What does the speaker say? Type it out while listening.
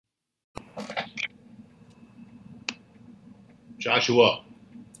Joshua.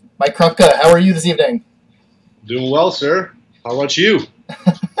 Mike Krupka, how are you this evening? Doing well, sir. How about you?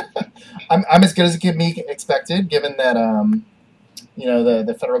 I'm as good as it can be expected, given that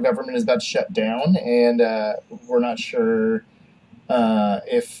the federal government is about to shut down, and we're not sure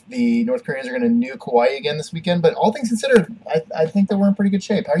if the North Koreans are going to nuke Hawaii again this weekend. But all things considered, I think that we're in pretty good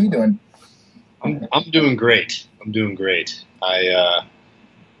shape. How are you doing? I'm doing great. Let's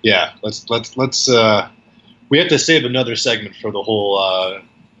we have to save another segment for the whole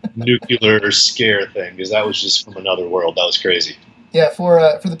nuclear scare thing, because that was just from another world. That was crazy. Yeah, for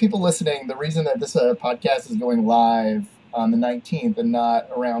the people listening, the reason that this podcast is going live on the 19th and not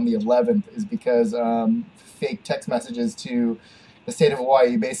around the 11th is because fake text messages to the state of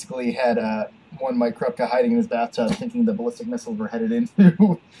Hawaii basically had one Mike Krupka hiding in his bathtub, thinking the ballistic missiles were headed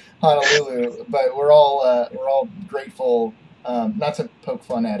into Honolulu. But we're all grateful, not to poke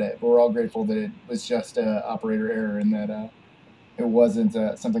fun at it, but we're all grateful that it was just an operator error and that it wasn't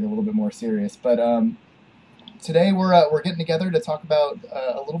something a little bit more serious. But today we're getting together to talk about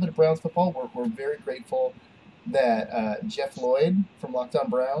a little bit of Browns football. We're very grateful that Jeff Lloyd from Locked On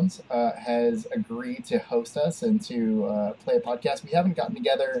Browns has agreed to host us and to play a podcast. We haven't gotten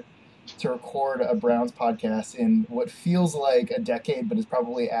together to record a Browns podcast in what feels like a decade, but is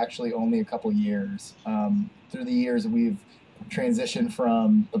probably actually only a couple years. Through the years, we've transitioned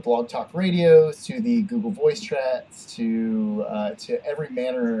from the Blog Talk radios to the Google Voice chats to every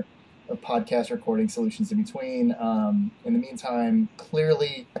manner of podcast recording solutions in between. In the meantime,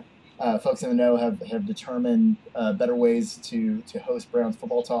 clearly, folks in the know have determined better ways to host Browns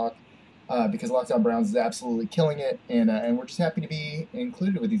football talk because Locked On Browns is absolutely killing it, and we're just happy to be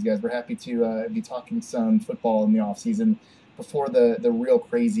included with these guys. We're happy to be talking some football in the off season before the real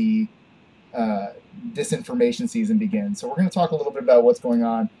crazy disinformation season begins. So we're going to talk a little bit about what's going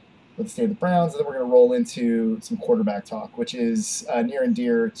on with the state of the Browns, and then we're going to roll into some quarterback talk, which is near and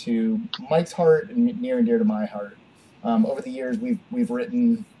dear to Mike's heart and near and dear to my heart. Over the years, we've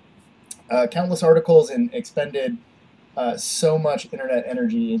written countless articles and expended so much internet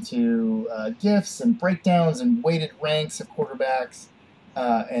energy into GIFs and breakdowns and weighted ranks of quarterbacks.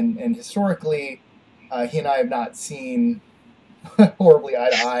 And historically, he and I have not seen horribly eye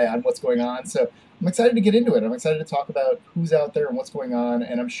to eye on what's going on. So I'm excited to get into it. I'm excited to talk about who's out there and what's going on.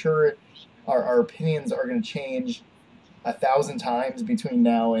 And I'm sure our opinions are going to change 1,000 times between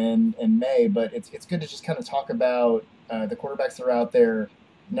now and May. But it's good to just kind of talk about the quarterbacks that are out there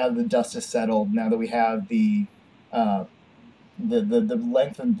now that the dust has settled, now that we have the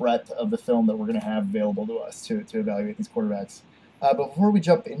length and breadth of the film that we're going to have available to us to evaluate these quarterbacks. But before we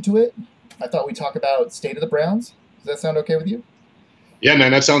jump into it, I thought we'd talk about state of the Browns. Does that sound okay with you? Yeah,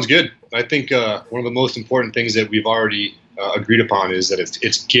 man, that sounds good. I think one of the most important things that we've already agreed upon is that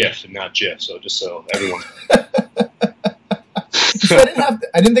it's GIF and not GIF. So just so everyone. So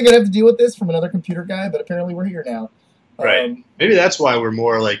I didn't think I'd have to deal with this from another computer guy, but apparently we're here now. Right. Maybe that's why we're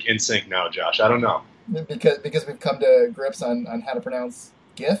more like in sync now, Josh. I don't know. Because we've come to grips on how to pronounce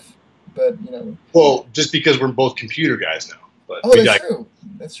GIF, but Well, just because we're both computer guys now. But true.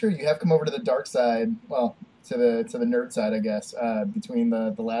 That's true. You have come over to the dark side. Well, to the nerd side, I guess. Between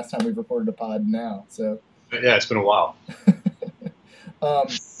the last time we've recorded a pod and now. So. Yeah, it's been a while. I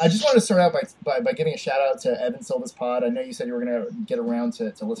just wanted to start out by giving a shout out to Evan Silva's pod. I know you said you were going to get around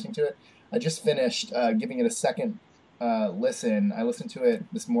to listening to it. I just finished giving it a second listen. I listened to it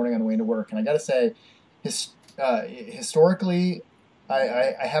this morning on the way to work, and I got to say, historically,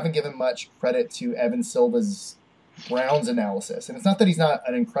 I haven't given much credit to Evan Silva's Browns analysis. And it's not that he's not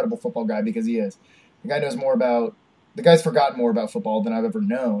an incredible football guy, because he is. The guy's forgotten more about football than I've ever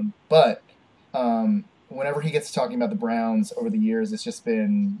known. But whenever he gets talking about the Browns over the years, it's just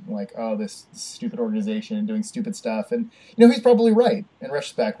been like, oh, this stupid organization doing stupid stuff. And, he's probably right in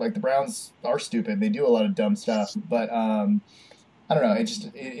retrospect. Like, the Browns are stupid. They do a lot of dumb stuff. But I don't know.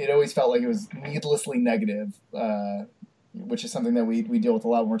 It always felt like it was needlessly negative, which is something that we deal with a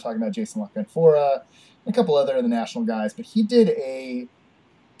lot when we're talking about Jason LaCanfora and a couple other of the national guys. But he did it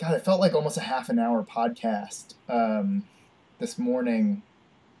felt like almost a half an hour podcast this morning,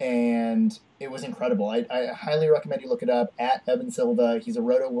 and it was incredible. I highly recommend you look it up, at Evan Silva. He's a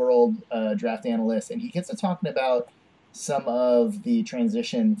Roto World draft analyst, and he gets to talking about some of the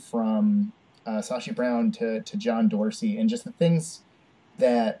transition from Sashi Brown to John Dorsey, and just the things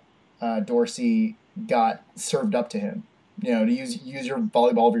that Dorsey got served up to him. To use your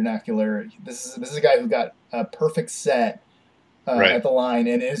volleyball vernacular, this is a guy who got a perfect set at the line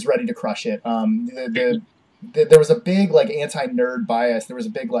and is ready to crush it. There was a big anti-nerd bias. There was a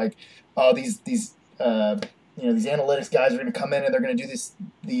big these analytics guys are going to come in and they're going to do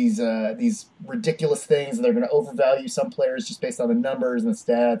these ridiculous things, and they're going to overvalue some players just based on the numbers and the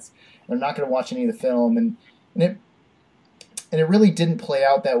stats. They're not going to watch any of the film, and it really didn't play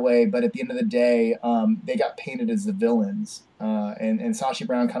out that way. But at the end of the day, they got painted as the villains, and Sashi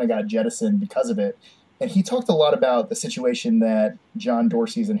Brown kind of got jettisoned because of it. And he talked a lot about the situation that John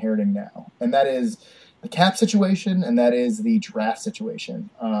Dorsey is inheriting now, and that is the cap situation, and that is the draft situation.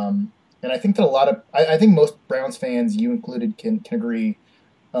 And I think that I think most Browns fans, you included, can agree.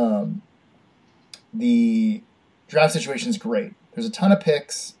 The draft situation is great. There's a ton of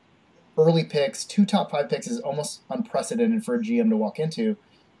picks, early picks, 2 top 5 picks is almost unprecedented for a GM to walk into.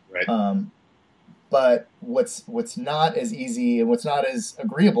 Right. But what's not as easy and what's not as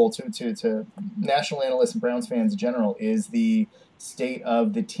agreeable to national analysts and Browns fans in general is the state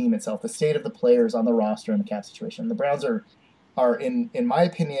of the team itself, the state of the players on the roster and the cap situation. The Browns are in my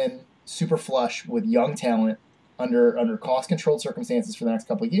opinion, super flush with young talent under cost-controlled circumstances for the next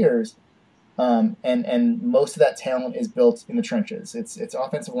couple of years. And most of that talent is built in the trenches. It's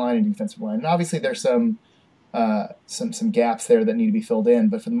offensive line and defensive line. And obviously there's some gaps there that need to be filled in.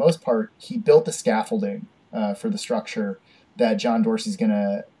 But for the most part, he built the scaffolding for the structure that John Dorsey's going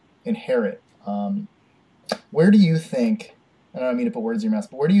to inherit. Where do you think, I don't mean to put words in your mouth,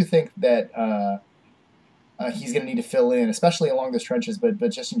 but where do you think that he's going to need to fill in, especially along those trenches, but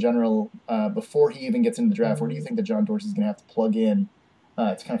just in general, before he even gets into the draft, where do you think that John Dorsey's going to have to plug in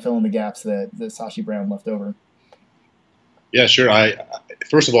to kind of fill in the gaps that Sashi Brown left over? Yeah, sure.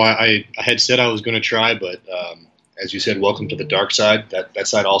 First of all, I had said I was going to try, but as you said, welcome to the dark side. That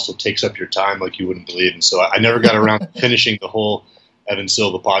side also takes up your time like you wouldn't believe. And so I never got around to finishing the whole Evan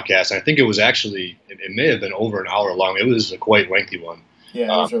Silva podcast. I think it was actually, it may have been over an hour long. It was a quite lengthy one.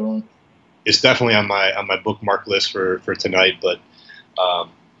 Yeah, it was really long. It's definitely on my bookmark list for tonight. But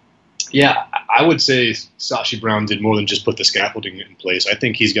yeah, I would say Sashi Brown did more than just put the scaffolding in place. I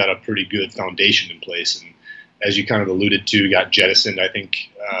think he's got a pretty good foundation in place. And as you kind of alluded to, got jettisoned. I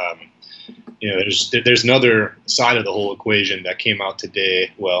think there's another side of the whole equation that came out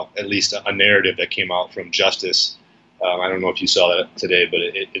today. Well, at least a narrative that came out from Justice. I don't know if you saw that today, but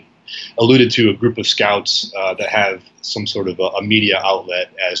it alluded to a group of scouts that have some sort of a media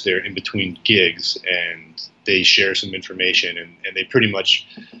outlet as they're in between gigs, and they share some information, and they pretty much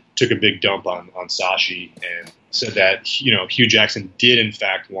took a big dump on Sashi and said that Hugh Jackson did in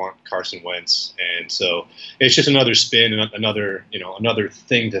fact want Carson Wentz, and so it's just another spin and another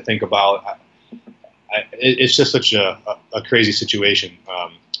thing to think about. It's just such a crazy situation.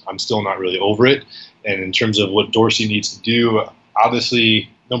 I'm still not really over it. And in terms of what Dorsey needs to do, obviously,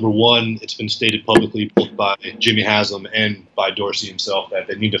 number one, it's been stated publicly both by Jimmy Haslam and by Dorsey himself that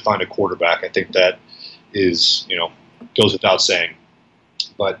they need to find a quarterback. I think that is, goes without saying.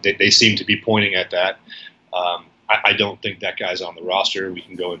 But they seem to be pointing at that. I don't think that guy's on the roster. We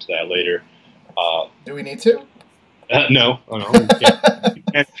can go into that later. Do we need to? No. You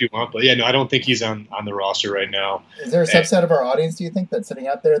can if you want, but yeah, no, I don't think he's on the roster right now. Is there a subset of our audience, do you think, that's sitting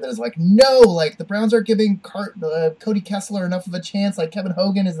out there that is like, no, like the Browns aren't giving Cody Kessler enough of a chance, like Kevin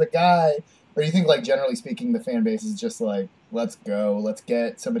Hogan is the guy? Or do you think, like, generally speaking, the fan base is just like, let's go, let's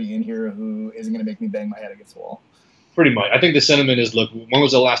get somebody in here who isn't going to make me bang my head against the wall? Pretty much. I think the sentiment is, look, when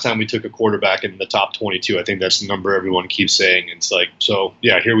was the last time we took a quarterback in the top 22? I think that's the number everyone keeps saying. It's like, so,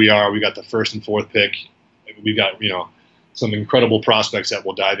 yeah, here we are. We got the 1st and 4th pick. We've got, some incredible prospects that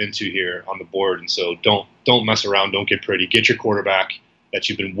we'll dive into here on the board. And so don't mess around. Don't get pretty. Get your quarterback that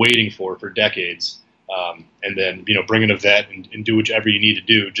you've been waiting for decades. And then, bring in a vet and do whatever you need to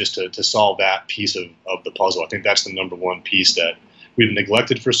do just to solve that piece of the puzzle. I think that's the number one piece that we've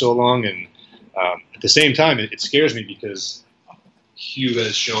neglected for so long. And at the same time, it scares me because Hugh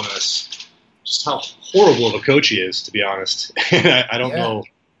has shown us just how horrible of a coach he is, to be honest. And I don't know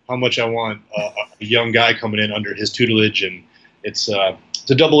how much I want a young guy coming in under his tutelage, and it's a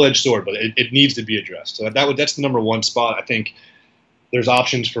double-edged sword, but it needs to be addressed. So that's the number one spot. I think there's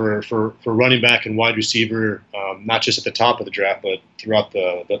options for running back and wide receiver, not just at the top of the draft, but throughout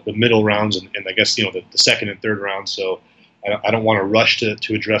the middle rounds and I guess the 2nd and 3rd rounds. So I don't want to rush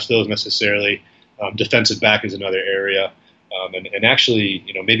to address those necessarily. Defensive back is another area. And actually,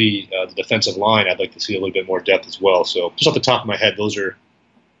 maybe the defensive line, I'd like to see a little bit more depth as well. So just off the top of my head, those are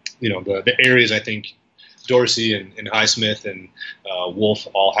the areas I think Dorsey and Highsmith and Wolf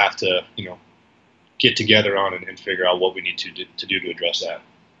all have to, get together on and figure out what we need to do to address that.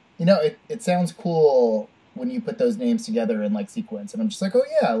 It sounds cool when you put those names together in, like, sequence. And I'm just like, oh,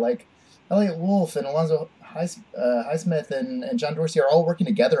 yeah, like Elliot Wolf and Alonzo Highsmith and John Dorsey are all working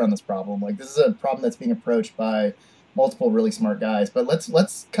together on this problem. Like, this is a problem that's being approached by multiple really smart guys. But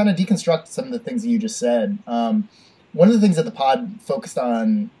let's kind of deconstruct some of the things that you just said. One of the things that the pod focused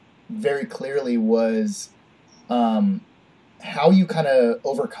on very clearly was how you kind of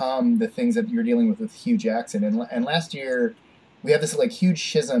overcome the things that you're dealing with Hugh Jackson. And last year, we have this like huge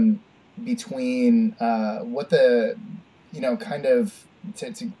schism between what the kind of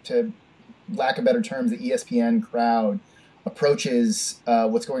to lack of better terms, the ESPN crowd approaches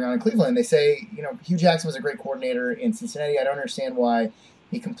what's going on in Cleveland. They say, Hugh Jackson was a great coordinator in Cincinnati. I don't understand why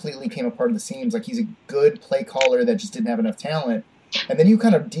he completely came apart of the seams. Like, he's a good play caller that just didn't have enough talent. And then you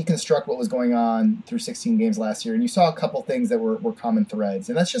kind of deconstruct what was going on through 16 games last year, and you saw a couple things that were common threads.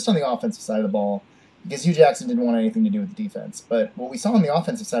 And that's just on the offensive side of the ball, because Hugh Jackson didn't want anything to do with the defense. But what we saw on the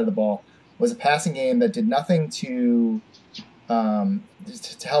offensive side of the ball was a passing game that did nothing to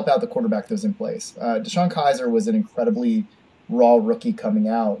help out the quarterback that was in place. DeShone Kizer was an incredibly raw rookie coming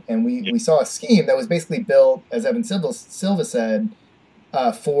out, and we saw a scheme that was basically built, as Evan Silva said,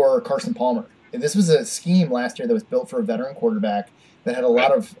 for Carson Palmer. And this was a scheme last year that was built for a veteran quarterback that had a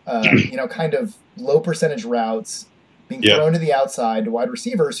lot of, kind of low percentage routes being thrown to the outside to wide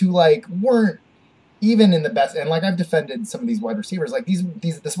receivers who weren't even in the best. And I've defended some of these wide receivers.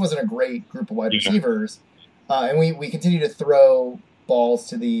 This wasn't a great group of wide receivers. And we continue to throw balls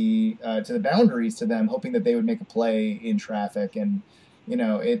to the boundaries to them, hoping that they would make a play in traffic. And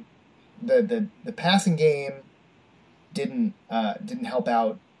the passing game didn't help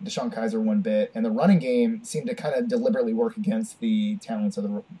out DeShone Kizer one bit, and the running game seemed to kind of deliberately work against the talents of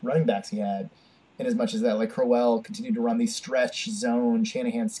the running backs he had, in as much as that Crowell continued to run these stretch zone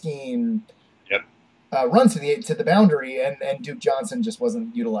Shanahan scheme runs to the boundary, and Duke Johnson just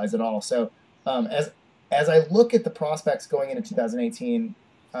wasn't utilized at all. So as I look at the prospects going into 2018,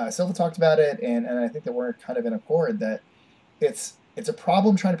 Silva talked about it, and I think that we're kind of in accord that it's a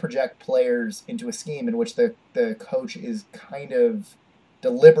problem trying to project players into a scheme in which the coach is kind of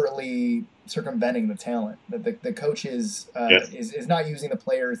deliberately circumventing the talent. That the coach is not using the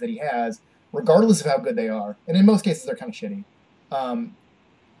players that he has, regardless of how good they are, and in most cases they're kind of shitty,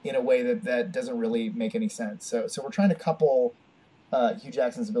 in a way that doesn't really make any sense. So we're trying to couple Hugh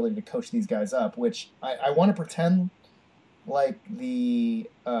Jackson's ability to coach these guys up, which I want to pretend like the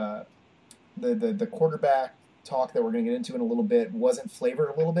quarterback talk that we're going to get into in a little bit wasn't flavored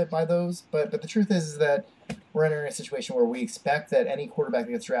a little bit by those, but the truth is that we're entering a situation where we expect that any quarterback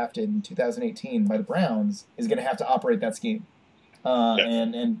that gets drafted in 2018 by the Browns is going to have to operate that scheme,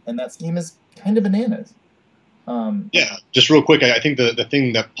 and that scheme is kind of bananas. Just real quick, I think the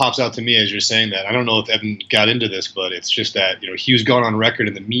thing that pops out to me as you're saying that, I don't know if Evan got into this, but it's just that Hugh's gone on record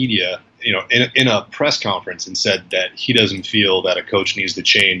in the media, in a press conference, and said that he doesn't feel that a coach needs to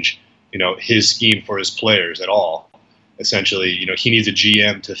change his scheme for his players at all. Essentially, he needs a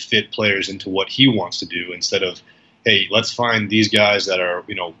GM to fit players into what he wants to do, instead of, hey, let's find these guys that are,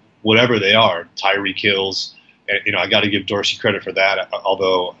 whatever they are, Tyreek Hills. And, I got to give Dorsey credit for that,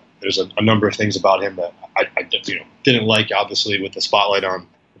 although there's a number of things about him that I didn't like, obviously, with the spotlight on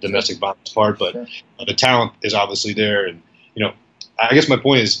the domestic violence part, but the talent is obviously there. And, I guess my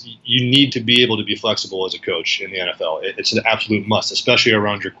point is you need to be able to be flexible as a coach in the NFL. It's an absolute must, especially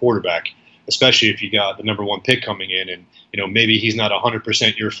around your quarterback, especially if you got the number one pick coming in and, maybe he's not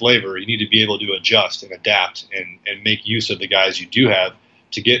 100% your flavor. You need to be able to adjust and adapt and make use of the guys you do have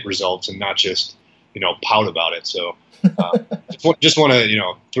to get results, and not just, pout about it. So just want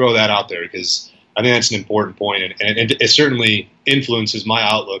to, throw that out there, because I think that's an important point, and it certainly influences my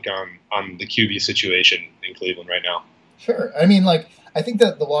outlook on the QB situation in Cleveland right now. Sure. I mean, I think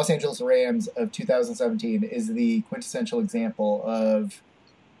that the Los Angeles Rams of 2017 is the quintessential example of,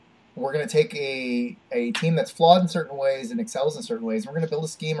 we're going to take a team that's flawed in certain ways and excels in certain ways. We're going to build a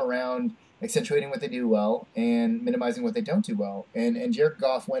scheme around accentuating what they do well and minimizing what they don't do well. And Jared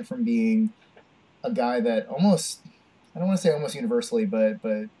Goff went from being a guy that almost, I don't want to say almost universally, but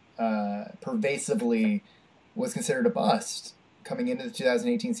pervasively was considered a bust coming into the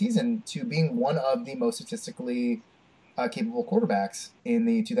 2018 season, to being one of the most statistically capable quarterbacks in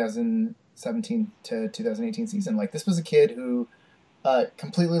the 2017 to 2018 season. This was a kid who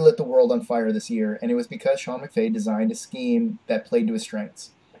completely lit the world on fire this year, and it was because Sean McVay designed a scheme that played to his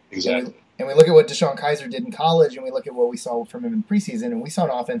strengths. Exactly. And we look at what DeShone Kizer did in college, and we look at what we saw from him in preseason, and we saw an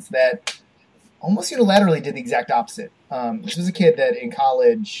offense that almost unilaterally did the exact opposite. This was a kid that in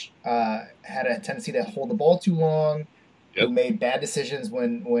college had a tendency to hold the ball too long, who made bad decisions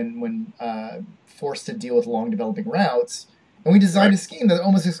when forced to deal with long developing routes, and we designed a scheme that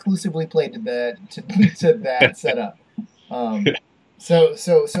almost exclusively played to that setup.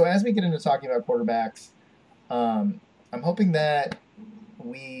 So as we get into talking about quarterbacks, I'm hoping that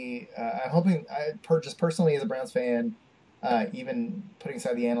just personally as a Browns fan, even putting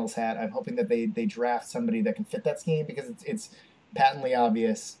aside the analyst hat, I'm hoping that they draft somebody that can fit that scheme, because it's patently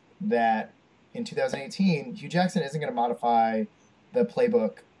obvious that in 2018, Hugh Jackson isn't going to modify the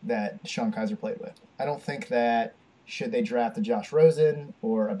playbook that Sean Kaiser played with. I don't think that should they draft a Josh Rosen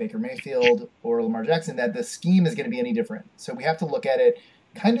or a Baker Mayfield or Lamar Jackson, that the scheme is going to be any different. So we have to look at it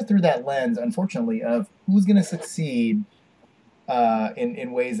kind of through that lens, unfortunately, of who's going to succeed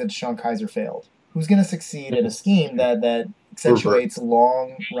in ways that Sean Kaiser failed. Who's going to succeed in a scheme that accentuates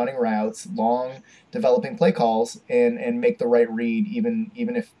long running routes, long developing play calls, and make the right read, even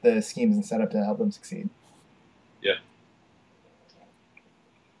if the scheme isn't set up to help them succeed. Yeah.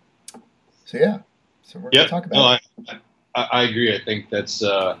 So we're going to talk about it. I agree. I think that's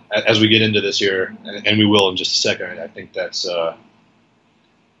as we get into this year, and we will in just a second. I think that's going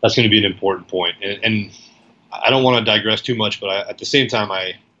to be an important point. And I don't want to digress too much, but at the same time,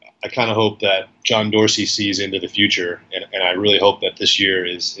 I kind of hope that John Dorsey sees into the future, and I really hope that this year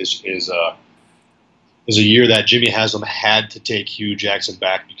is a year that Jimmy Haslam had to take Hugh Jackson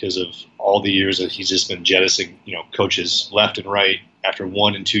back because of all the years that he's just been jettisoning, coaches left and right. After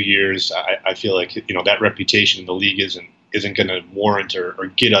 1 and 2 years, I feel like that reputation in the league isn't going to warrant or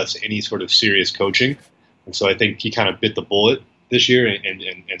get us any sort of serious coaching, and so I think he kind of bit the bullet this year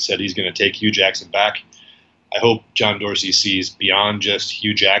and said he's going to take Hugh Jackson back. I hope John Dorsey sees beyond just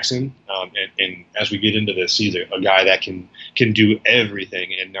Hugh Jackson, and as we get into this, sees a guy that can do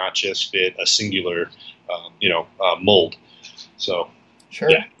everything and not just fit a singular, mold. So,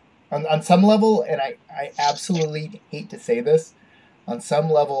 sure. Yeah. On some level, and I absolutely hate to say this, on some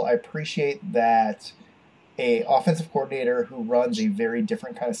level, I appreciate that a offensive coordinator who runs a very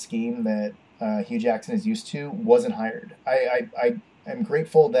different kind of scheme that Hugh Jackson is used to wasn't hired. I am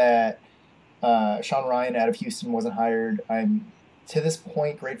grateful that Sean Ryan out of Houston wasn't hired. I'm to this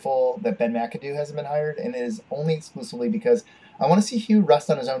point grateful that Ben McAdoo hasn't been hired, and it is only exclusively because I want to see Hugh rest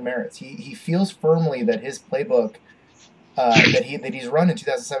on his own merits. He feels firmly that his playbook that he's run in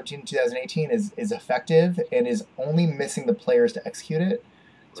 2017 and 2018 is effective and is only missing the players to execute it.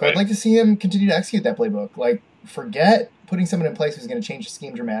 So right. I'd like to see him continue to execute that playbook. Like, forget putting someone in place who's going to change the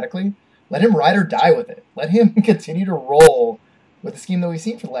scheme dramatically. Let him ride or die with it. Let him continue to roll with the scheme that we've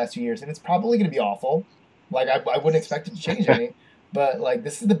seen for the last 2 years. And it's probably going to be awful. Like, I wouldn't expect it to change any. But, like,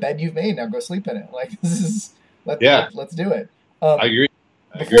 this is the bed you've made. Now go sleep in it. Like, this is... Let's do it. I agree.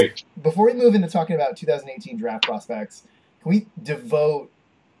 Before we move into talking about 2018 draft prospects, can we devote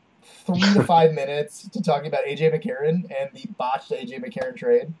 3 to 5 minutes to talking about A.J. McCarron and the botched A.J. McCarron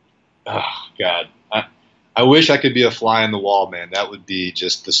trade? Oh, God. I wish I could be a fly on the wall, man. That would be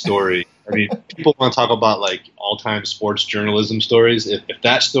just the story. I mean, people want to talk about, like, all-time sports journalism stories. If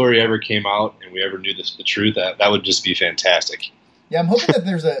that story ever came out and we ever knew the truth, that would just be fantastic. Yeah, I'm hoping that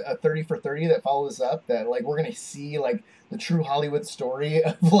there's a 30 for 30 that follows up, that, like, we're going to see, like, the true Hollywood story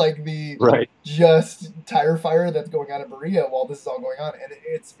of, like, the just tire fire that's going on in Berea while this is all going on. And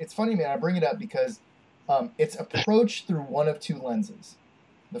it's funny, man. I bring it up because it's approached through one of two lenses.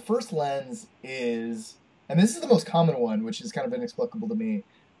 The first lens is, and this is the most common one, which is kind of inexplicable to me.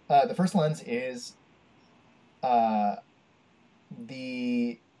 The first lens is the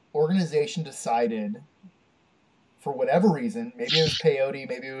organization decided, for whatever reason, maybe it was peyote,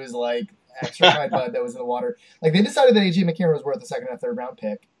 maybe it was like extra fine bud that was in the water. Like, they decided that A.J. McCarron was worth a second and third round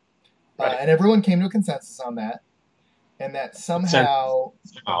pick. Right. And everyone came to a consensus on that. And that somehow...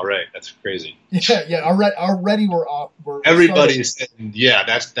 Oh, right. That's crazy. Yeah. Already we're off. Everybody's saying, yeah,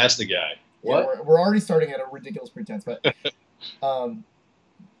 that's the guy. What? Yeah, we're already starting at a ridiculous pretense. But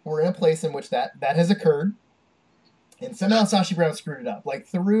we're in a place in which that has occurred. And somehow Sashi Brown screwed it up. Like,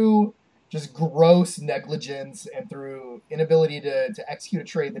 through just gross negligence and through inability to execute a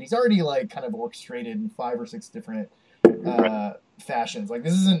trade that he's already, like, kind of orchestrated in 5 or 6 different fashions. Like,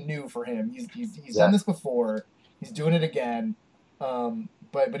 this isn't new for him. He's done this before. He's doing it again.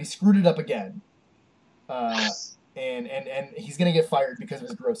 But he screwed it up again. And he's going to get fired because of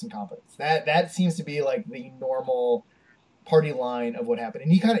his gross incompetence. That seems to be, like, the normal party line of what happened.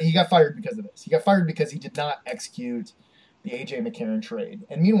 And he got fired because of this. He got fired because he did not execute the A.J. McCarron trade.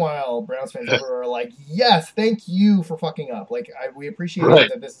 And meanwhile, Browns fans are like, yes, thank you for fucking up. Like, we appreciate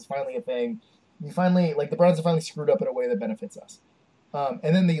that this is finally a thing. The Browns have finally screwed up in a way that benefits us.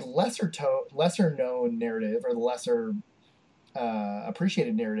 And then the lesser known narrative, or the lesser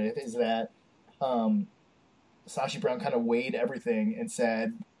appreciated narrative, is that Sashi Brown kind of weighed everything and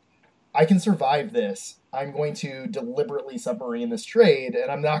said, I can survive this. I'm going to deliberately submarine this trade,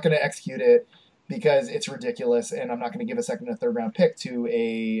 and I'm not going to execute it because it's ridiculous, and I'm not going to give a second and third round pick to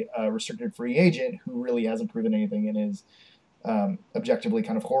a restricted free agent who really hasn't proven anything and is objectively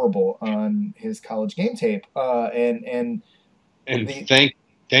kind of horrible on his college game tape. Thank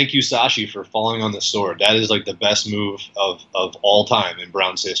thank you, Sashi, for falling on the sword. That is like the best move of all time in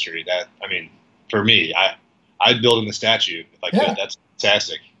Browns history. That, I mean, for me, I'd build him a statue if I could. That's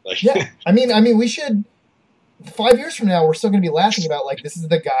fantastic. Like, yeah, I mean, we should. 5 years from now, we're still going to be laughing about like this is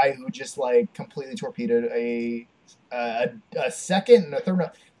the guy who just like completely torpedoed a second and a third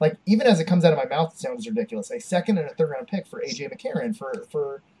round. Like even as it comes out of my mouth, it sounds ridiculous. A second and a third round pick for AJ McCarron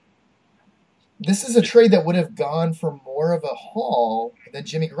for. This is a trade that would have gone for more of a haul than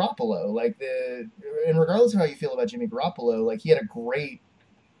Jimmy Garoppolo. And regardless of how you feel about Jimmy Garoppolo, like he had a great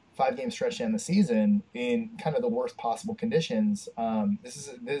 5-game stretch down the season in kind of the worst possible conditions. This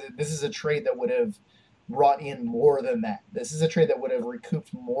is a trade that would have brought in more than that. This is a trade that would have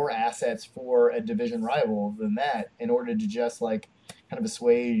recouped more assets for a division rival than that in order to just like kind of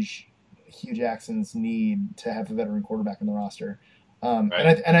assuage Hugh Jackson's need to have a veteran quarterback in the roster.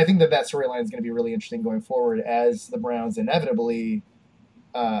 Right. And I think that storyline is going to be really interesting going forward as the Browns inevitably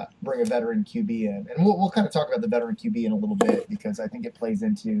bring a veteran QB in. And we'll kind of talk about the veteran QB in a little bit because I think it plays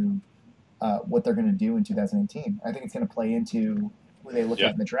into what they're going to do in 2018. I think it's going to play into who they look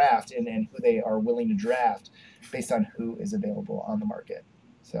at in the draft and who they are willing to draft based on who is available on the market.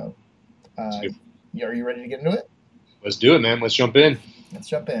 So are you ready to get into it? Let's do it, man. Let's jump in.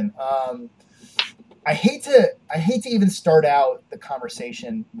 I hate to even start out the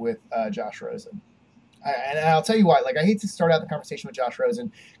conversation with Josh Rosen, and I'll tell you why. Like I hate to start out the conversation with Josh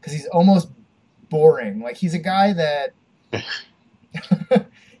Rosen because he's almost boring. Like he's a guy that I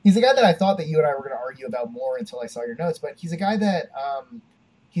thought that you and I were going to argue about more until I saw your notes. But he's a guy that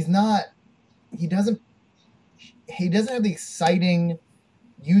he doesn't have the exciting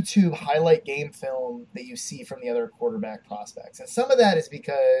YouTube highlight game film that you see from the other quarterback prospects, and some of that is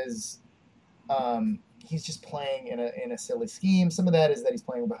because. He's just playing in a silly scheme. Some of that is that he's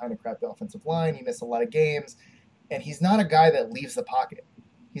playing behind a crappy offensive line. He missed a lot of games, and he's not a guy that leaves the pocket.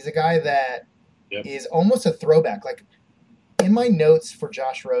 He's a guy that is almost a throwback. Like in my notes for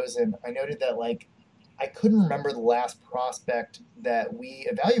Josh Rosen, I noted that like I couldn't remember the last prospect that we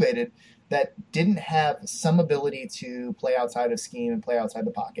evaluated that didn't have some ability to play outside of scheme and play outside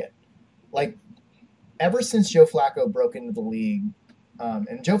the pocket. Like ever since Joe Flacco broke into the league.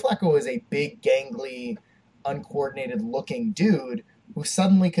 And Joe Flacco is a big, gangly, uncoordinated-looking dude who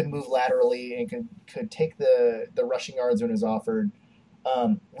suddenly could move laterally and could take the rushing yards when it was offered.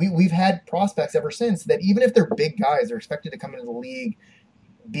 We've had prospects ever since that even if they're big guys, they're expected to come into the league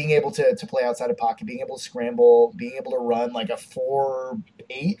being able to play outside of pocket, being able to scramble, being able to run like a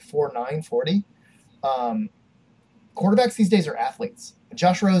 4.8, 4.9, 40. Quarterbacks these days are athletes.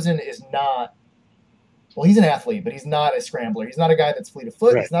 Josh Rosen is not. Well, he's an athlete, but he's not a scrambler. He's not a guy that's fleet of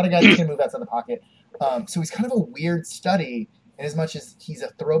foot. Right. He's not a guy that can move outside the pocket. So he's kind of a weird study in as much as he's a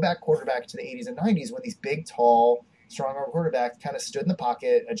throwback quarterback to the 80s and 90s when these big, tall, strong-arm quarterbacks kind of stood in the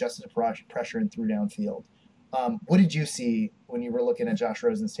pocket, adjusted to pressure, and threw downfield. What did you see when you were looking at Josh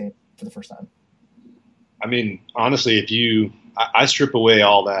Rosen's tape for the first time? I mean, honestly, I strip away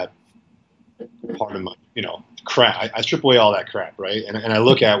all that part of my, crap. I strip away all that crap, right? And I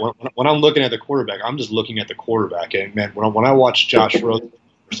look at when I'm looking at the quarterback, I'm just looking at the quarterback. And man, when I watched Josh Rosen the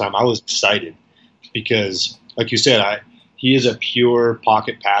first time, I was excited because, like you said, he is a pure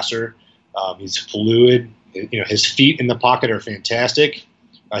pocket passer. He's fluid. His feet in the pocket are fantastic.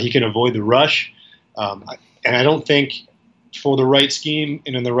 He can avoid the rush, and I don't think for the right scheme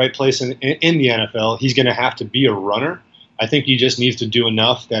and in the right place in the NFL, he's going to have to be a runner. I think he just needs to do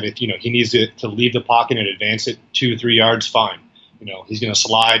enough that if he needs to leave the pocket and advance it 2-3 yards, fine. He's going to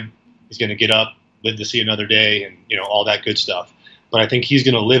slide, he's going to get up, live to see another day, and all that good stuff. But I think he's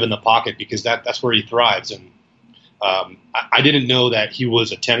going to live in the pocket because that's where he thrives. And I didn't know that he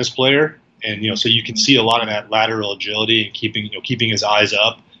was a tennis player, and so you can see a lot of that lateral agility and keeping his eyes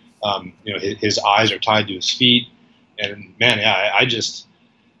up. His eyes are tied to his feet, and man, yeah,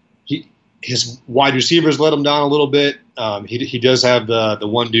 his wide receivers let him down a little bit. He does have the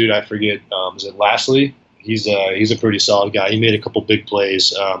one dude, I forget, is it Lastly? He's a pretty solid guy. He made a couple big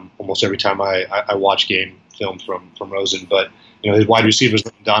plays almost every time I watch game film from Rosen. But his wide receivers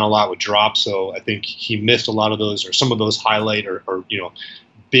let him down a lot with drops, so I think he missed a lot of those or some of those highlight or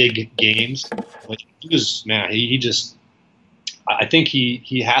big games. But I think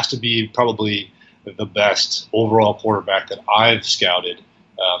he has to be probably the best overall quarterback that I've scouted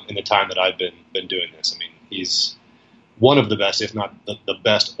in the time that I've been doing this. I mean, he's one of the best, if not the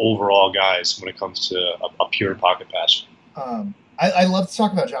best overall guys when it comes to a pure pocket passer. I love to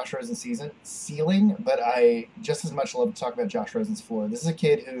talk about Josh Rosen's ceiling, but I just as much love to talk about Josh Rosen's floor. This is a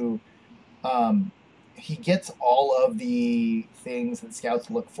kid who he gets all of the things that scouts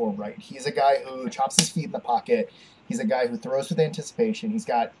look for right. He's a guy who chops his feet in the pocket. He's a guy who throws with anticipation. He's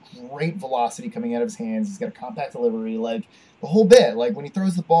got great velocity coming out of his hands. He's got a compact delivery, like the whole bit. Like when he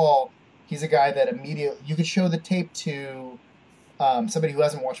throws the ball, he's a guy that immediately you could show the tape to somebody who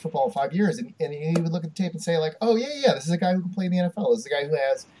hasn't watched football in 5 years, and he would look at the tape and say like, "Oh yeah, this is a guy who can play in the NFL. This is a guy who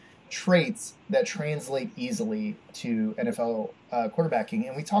has traits that translate easily to NFL quarterbacking."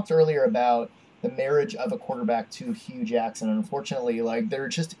 And we talked earlier about the marriage of a quarterback to Hugh Jackson, and unfortunately, like there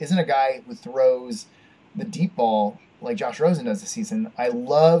just isn't a guy who throws the deep ball like Josh Rosen does this season. I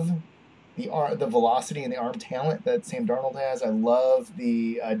love the velocity and the arm talent that Sam Darnold has. I love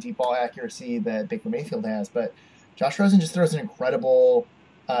the deep ball accuracy that Baker Mayfield has, but Josh Rosen just throws an incredible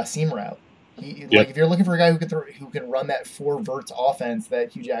seam route. Like if you're looking for a guy who can run that 4 verts offense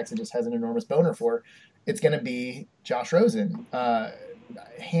that Hugh Jackson just has an enormous boner for, it's going to be Josh Rosen,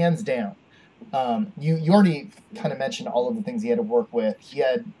 hands down. You already kind of mentioned all of the things he had to work with. He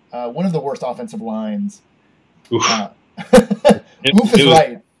had one of the worst offensive lines. Oof is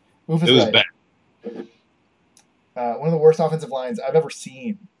right. Oof is right. Bad. One of the worst offensive lines I've ever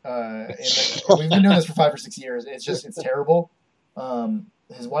seen. We've been doing this for 5 or 6 years. It's terrible.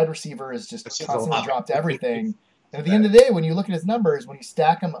 His wide receiver is just constantly dropped everything. And at the end of the day, when you look at his numbers, when you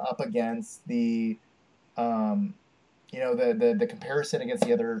stack him up against the comparison against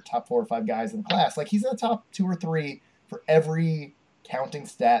the other top 4 or 5 guys in the class, like he's in the top 2 or 3 for every counting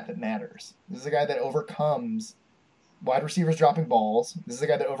stat that matters. This is a guy that overcomes wide receivers dropping balls. This is a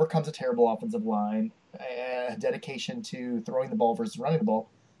guy that overcomes a terrible offensive line, a dedication to throwing the ball versus running the ball.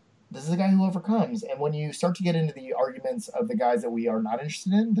 This is a guy who overcomes. And when you start to get into the arguments of the guys that we are not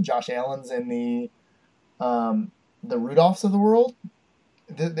interested in, the Josh Allens and the Rudolphs of the world,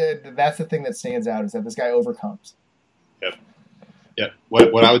 that's the thing that stands out, is that this guy overcomes. Yep.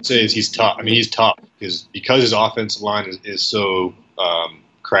 What I would say is he's tough. I mean, he's tough because his offensive line is so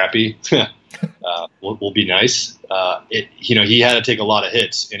crappy. Will be nice. He had to take a lot of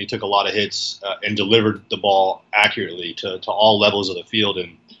hits, and he took a lot of hits and delivered the ball accurately to all levels of the field.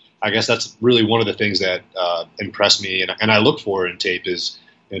 And I guess that's really one of the things that impressed me, and I look for in tape is,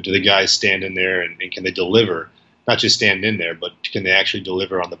 do the guys stand in there and can they deliver? Not just stand in there, but can they actually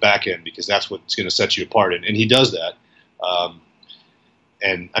deliver on the back end? Because that's what's going to set you apart, and he does that.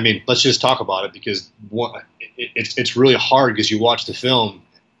 And I mean, let's just talk about it, because it's really hard because you watch the film,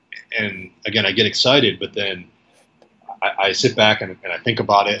 and again, I get excited, but then I sit back and I think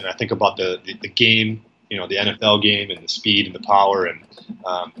about it, and I think about the game, the NFL game, and the speed and the power, and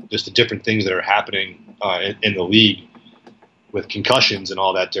just the different things that are happening in the league with concussions and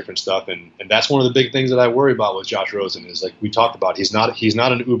all that different stuff. And that's one of the big things that I worry about with Josh Rosen is, like we talked about, he's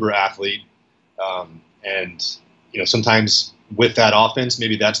not an uber athlete. And sometimes with that offense,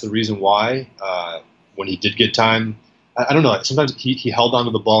 maybe that's the reason why when he did get time, I don't know, sometimes he held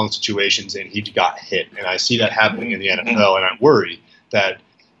onto the ball in situations and he got hit. And I see that happening in the NFL, and I worry that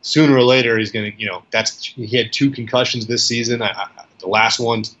sooner or later he's going to, he had 2 concussions this season. The last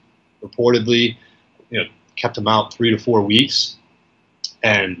one reportedly, kept him out 3 to 4 weeks.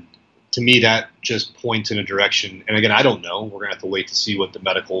 And to me, that just points in a direction. And again, I don't know. We're going to have to wait to see what the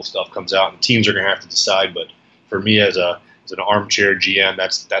medical stuff comes out, and teams are going to have to decide. But for me, as an armchair GM,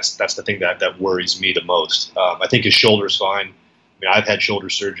 that's the thing that worries me the most. I think his shoulder's fine. I mean, I've had shoulder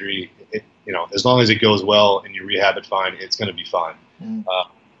surgery. As long as it goes well and you rehab it fine, it's going to be fine.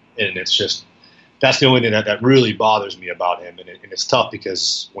 And it's just, that's the only thing that really bothers me about him. And it's tough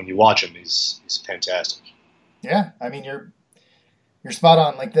because when you watch him, he's fantastic. Yeah, I mean, you're spot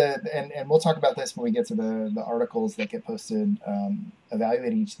on. Like and we'll talk about this when we get to the articles that get posted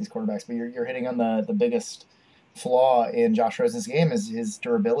evaluating each of these quarterbacks. But you're hitting on the biggest flaw in Josh Rosen's game is his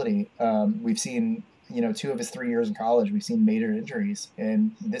durability. We've seen 2 of his 3 years in college, we've seen major injuries,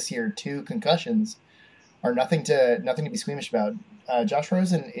 and this year 2 concussions are nothing to be squeamish about. Josh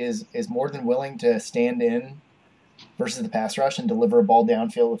Rosen is more than willing to stand in versus the pass rush and deliver a ball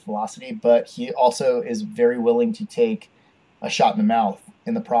downfield with velocity, but he also is very willing to take a shot in the mouth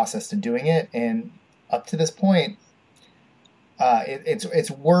in the process to doing it. And up to this point,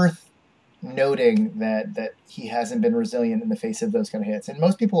 it's worth noting that he hasn't been resilient in the face of those kind of hits. And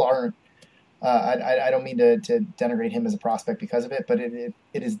most people aren't. I don't mean to denigrate him as a prospect because of it, but it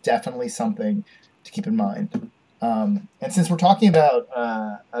is definitely something to keep in mind. And since we're talking about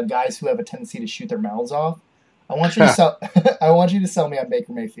guys who have a tendency to shoot their mouths off, I want you to sell me on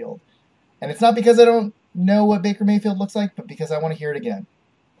Baker Mayfield. And it's not because I don't know what Baker Mayfield looks like, but because I want to hear it again.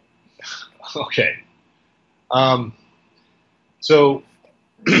 Okay. So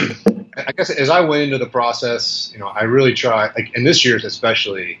I guess as I went into the process, I really tried, and this year's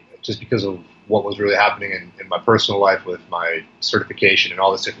especially, just because of what was really happening in my personal life with my certification and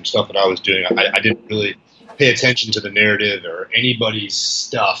all this different stuff that I was doing, I didn't really pay attention to the narrative or anybody's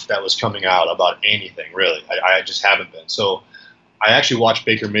stuff that was coming out about anything, really. I just haven't been. So I actually watched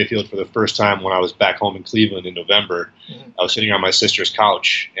Baker Mayfield for the first time when I was back home in Cleveland in November. Mm-hmm. I was sitting on my sister's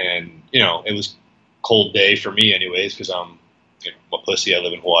couch, and, it was a cold day for me anyways, because I'm a pussy. I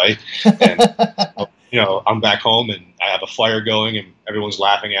live in Hawaii. And, I'm back home, and I have a fire going, and everyone's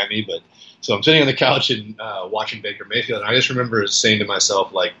laughing at me. But so I'm sitting on the couch and watching Baker Mayfield, and I just remember saying to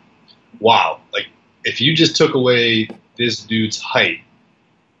myself, like, wow, like, if you just took away this dude's height,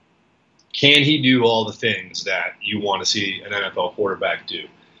 can he do all the things that you want to see an NFL quarterback do?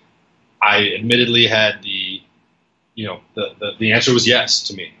 I admittedly had the answer was yes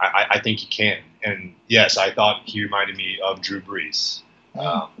to me. I think he can. And yes, I thought he reminded me of Drew Brees.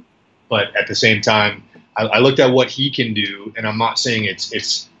 But at the same time, I looked at what he can do, and I'm not saying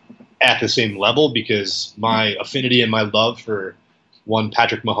it's at the same level, because my affinity and my love for one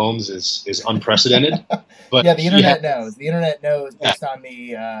Patrick Mahomes is unprecedented. But yeah, the internet knows. The internet knows based on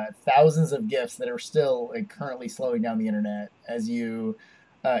the thousands of GIFs that are still currently slowing down the internet as you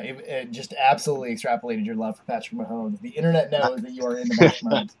it just absolutely extrapolated your love for Patrick Mahomes. The internet knows that you are in the match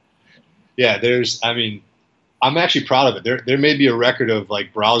mode. Yeah, I'm actually proud of it. There may be a record of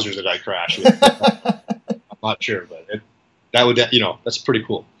like browsers that I crash with. I'm not sure, but that's pretty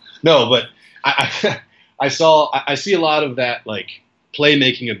cool. No, but I see a lot of that like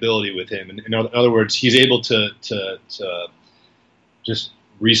playmaking ability with him. In other words, he's able to just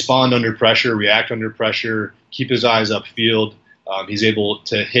respond under pressure, react under pressure, keep his eyes upfield. He's able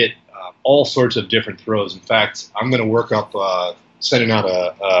to hit all sorts of different throws. In fact, I'm going to work up sending out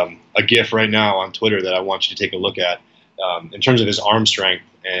a GIF right now on Twitter that I want you to take a look at in terms of his arm strength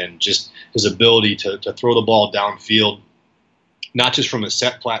and just his ability to throw the ball downfield, not just from a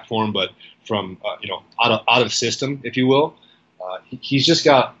set platform, but from out of system, if you will. He's just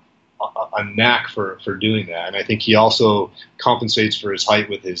got a knack for doing that, and I think he also compensates for his height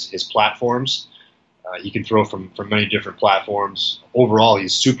with his platforms. He can throw from many different platforms. Overall,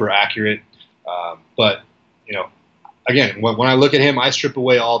 he's super accurate. But again, when I look at him, I strip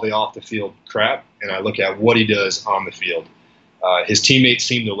away all the off the field crap, and I look at what he does on the field. His teammates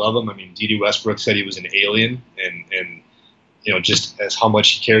seem to love him. I mean, D.D. Westbrook said he was an alien, and just as how much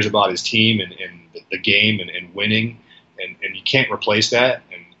he cares about his team and the game and winning, and you can't replace that.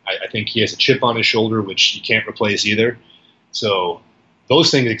 And I think he has a chip on his shoulder, which you can't replace either. So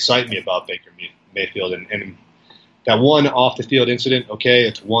those things excite me about Baker Mayfield, and that one off the field incident. Okay,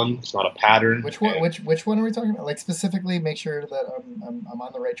 it's not a pattern. Which one? Which one are we talking about? Like specifically, make sure that I'm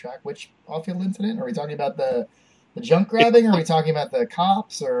on the right track. Which off field incident? Are we talking about the junk grabbing? Or are we talking about the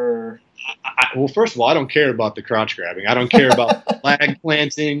cops? Or well, first of all, I don't care about the crotch grabbing. I don't care about flag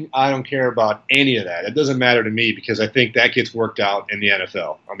planting. I don't care about any of that. It doesn't matter to me, because I think that gets worked out in the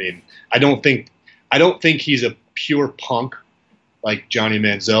NFL. I mean, I don't think he's a pure punk like Johnny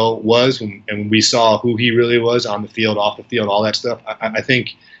Manziel was, and we saw who he really was on the field, off the field, all that stuff. I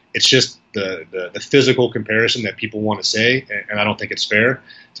think it's just the physical comparison that people want to say, and I don't think it's fair,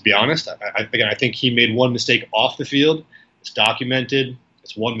 to be honest. I think he made one mistake off the field. It's documented.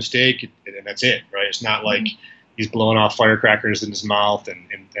 It's one mistake, and that's it, right? It's not like he's blowing off firecrackers in his mouth and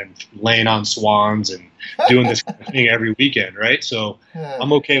laying on swans and doing this kind of thing every weekend, right? So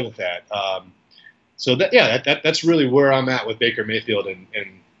I'm okay with that. So that's really where I'm at with Baker Mayfield. And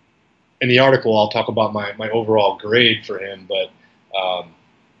in the article, I'll talk about my overall grade for him. But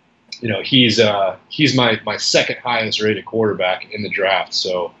he's my second highest rated quarterback in the draft.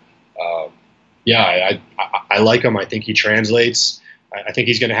 So I like him. I think he translates. I think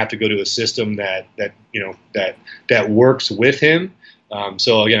he's going to have to go to a system that works with him.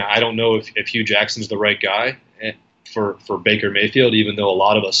 So again, I don't know if Hugh Jackson's the right guy for Baker Mayfield, even though a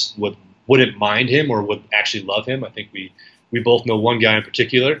lot of us wouldn't mind him or would actually love him. I think we both know one guy in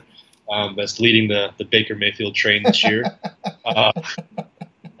particular that's leading the Baker Mayfield train this year. I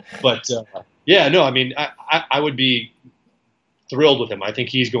mean, I would be thrilled with him. I think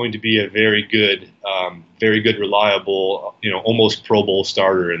he's going to be a very good, reliable, almost Pro Bowl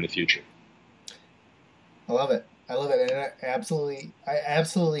starter in the future. I love it. And I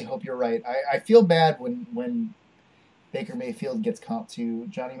absolutely hope you're right. I feel bad when Baker Mayfield gets comped to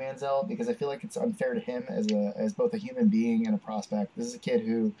Johnny Manziel, because I feel like it's unfair to him as both a human being and a prospect. This is a kid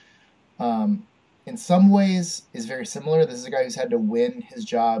who, in some ways, is very similar. This is a guy who's had to win his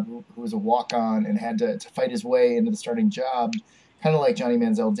job, who was a walk-on and had to fight his way into the starting job, kind of like Johnny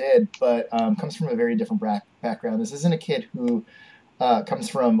Manziel did, but comes from a very different background. This isn't a kid who comes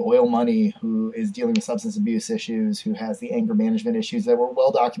from oil money, who is dealing with substance abuse issues, who has the anger management issues that were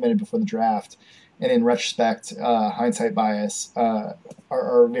well documented before the draft. And in retrospect, hindsight bias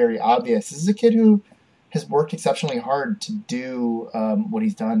are very obvious. This is a kid who has worked exceptionally hard to do what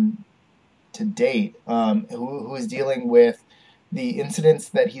he's done to date, who is dealing with the incidents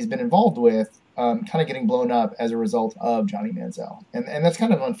that he's been involved with, kind of getting blown up as a result of Johnny Manziel. And that's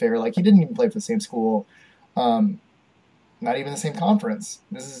kind of unfair. Like, he didn't even play for the same school, not even the same conference.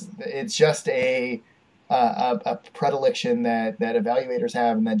 It's just a predilection that evaluators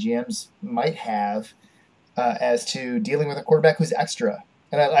have and that GMs might have as to dealing with a quarterback who's extra.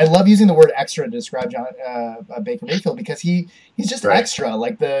 And I love using the word extra to describe Baker Mayfield, because he's just extra.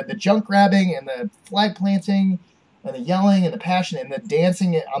 Like the junk grabbing and the flag planting and the yelling and the passion and the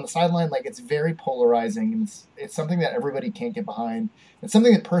dancing on the sideline, like, it's very polarizing. And it's something that everybody can't get behind. It's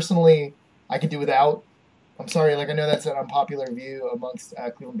something that personally I could do without. I'm sorry, like, I know that's an unpopular view amongst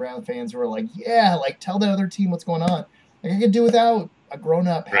Cleveland Brown fans who are like, yeah, like, tell the other team what's going on. Like, I could do without a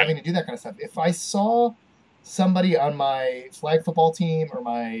grown-up having to do that kind of stuff. If I saw somebody on my flag football team or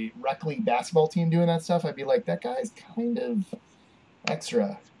my rec league basketball team doing that stuff, I'd be like, that guy's kind of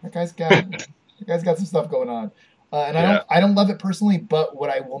extra. That guy's got some stuff going on. And I don't love it personally, but what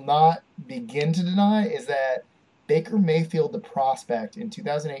I will not begin to deny is that Baker Mayfield, the prospect in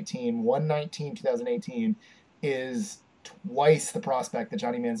 2018, 1/19/2018, is twice the prospect that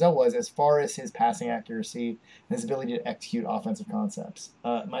Johnny Manziel was as far as his passing accuracy and his ability to execute offensive concepts.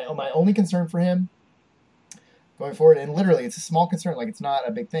 My only concern for him going forward, and literally it's a small concern, like, it's not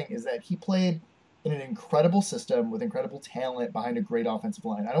a big thing, is that he played in an incredible system with incredible talent behind a great offensive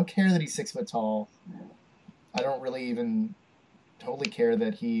line. I don't care that he's 6 foot tall. I don't really even totally care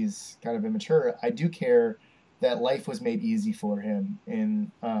that he's kind of immature. I do care that life was made easy for him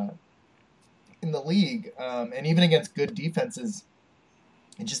in the league, and even against good defenses,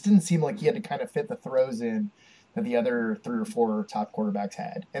 it just didn't seem like he had to kind of fit the throws in that the other 3 or 4 top quarterbacks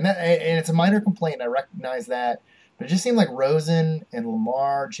had. And it's a minor complaint, I recognize that, but it just seemed like Rosen and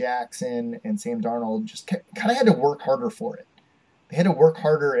Lamar Jackson and Sam Darnold just kind of had to work harder for it. They had to work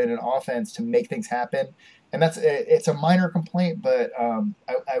harder in an offense to make things happen, and it's a minor complaint, but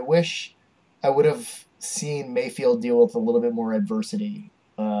I wish I would have seen Mayfield deal with a little bit more adversity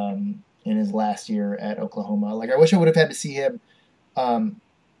in his last year at Oklahoma. Like, I wish I would have had to see him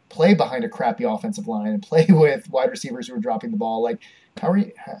play behind a crappy offensive line and play with wide receivers who are dropping the ball. Like, how are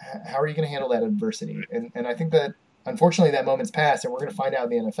you going to handle that adversity? And I think that, unfortunately, that moment's passed, and we're going to find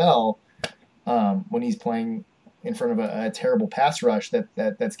out in the NFL when he's playing in front of a terrible pass rush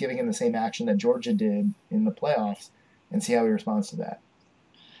that's giving him the same action that Georgia did in the playoffs, and see how he responds to that.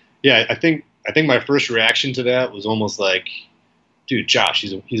 Yeah, I think my first reaction to that was almost like, dude, Josh,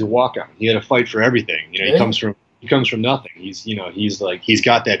 he's a walk-on. He had to fight for everything. He comes from nothing. He's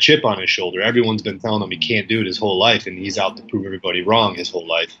got that chip on his shoulder. Everyone's been telling him he can't do it his whole life, and he's out to prove everybody wrong his whole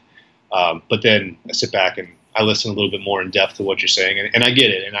life. But then I sit back and I listen a little bit more in depth to what you're saying, and I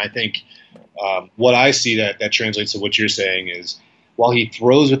get it. And I think what I see that translates to what you're saying is, while he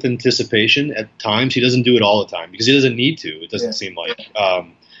throws with anticipation at times, he doesn't do it all the time because he doesn't need to. It doesn't seem like.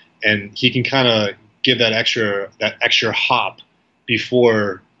 And he can kind of give that extra hop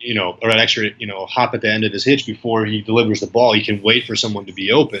before, or that extra, hop at the end of his hitch before he delivers the ball. He can wait for someone to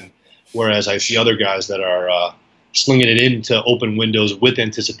be open, whereas I see other guys that are slinging it into open windows with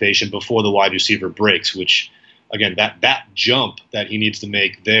anticipation before the wide receiver breaks, which, again, that jump that he needs to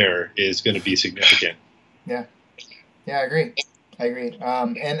make there is going to be significant. Yeah, I agree.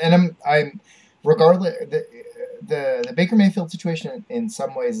 And I'm regardless. The Baker Mayfield situation in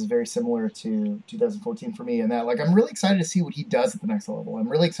some ways is very similar to 2014 for me, in that, like, I'm really excited to see what he does at the next level. I'm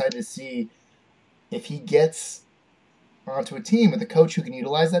really excited to see if he gets onto a team with a coach who can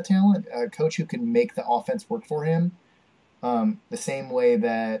utilize that talent, a coach who can make the offense work for him, the same way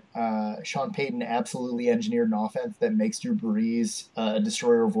that Sean Payton absolutely engineered an offense that makes Drew Brees a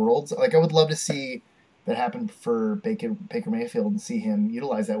destroyer of worlds. Like, I would love to see that happen for Baker Mayfield and see him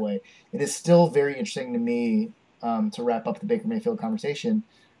utilized that way. It is still very interesting to me, to wrap up the Baker Mayfield conversation,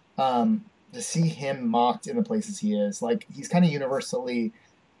 to see him mocked in the places he is. Like, he's kind of universally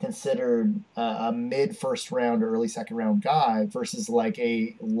considered a mid-first round or early second round guy versus like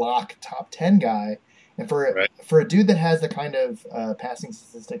a lock top 10 guy. And for a dude that has the kind of passing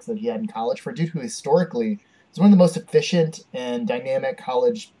statistics that he had in college, for a dude who historically is one of the most efficient and dynamic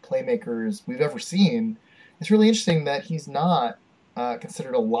college playmakers we've ever seen, it's really interesting that he's not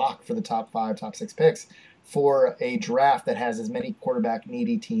considered a lock for the top 5, top 6 picks for a draft that has as many quarterback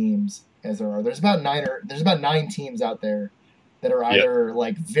needy teams as there are. There's about 9 teams out there that are either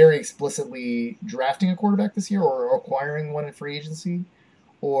like very explicitly drafting a quarterback this year or acquiring one in free agency,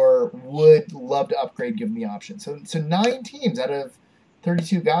 or would love to upgrade given the option. So 9 teams out of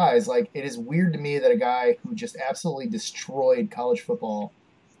 32 guys. Like, it is weird to me that a guy who just absolutely destroyed college football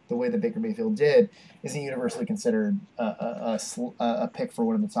the way that Baker Mayfield did, isn't universally considered a pick for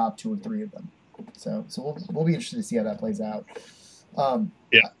one of the top 2 or 3 of them. So we'll be interested to see how that plays out.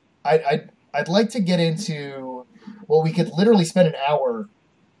 Yeah. I'd like to get into what we could literally spend an hour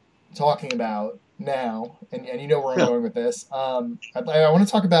talking about now, and you know where I'm going with this. I want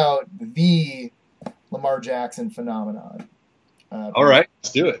to talk about the Lamar Jackson phenomenon. All right,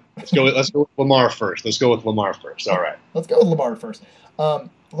 let's do it. Let's go with Lamar first. All right. Let's go with Lamar first.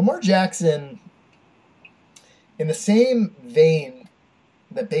 Lamar Jackson, in the same vein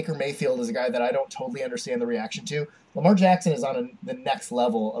that Baker Mayfield is a guy that I don't totally understand the reaction to, Lamar Jackson is on the next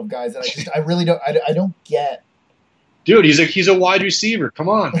level of guys that I really don't get. Dude, he's a wide receiver. Come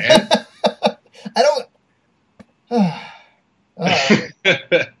on, man. I don't.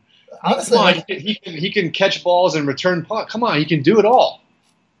 Honestly, come on, he can catch balls and return punt. Come on, he can do it all.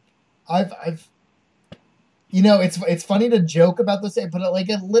 I've it's funny to joke about this, but I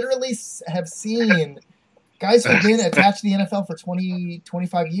literally have seen guys who've been attached to the NFL for 20,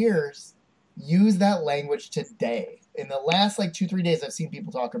 25 years use that language today. In the last 2-3 days, I've seen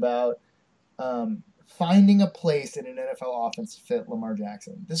people talk about finding a place in an NFL offense to fit Lamar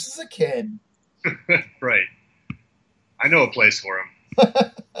Jackson. This is a kid. Right. I know a place for him.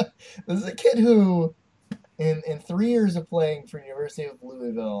 This is a kid who, in 3 years of playing for University of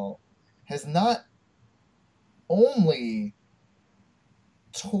Louisville, has not only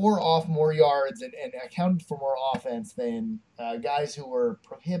tore off more yards and accounted for more offense than guys who were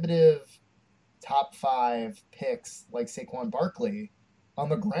prohibitive top 5 picks like Saquon Barkley on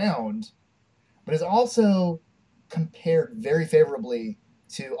the ground, but has also compared very favorably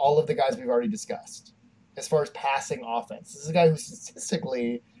to all of the guys we've already discussed as far as passing offense. This is a guy who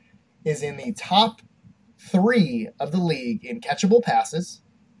statistically is in the top 3 of the league in catchable passes,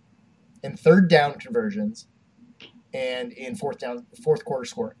 in third down conversions, and in fourth quarter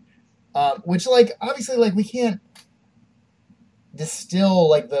scoring. Which obviously we can't distill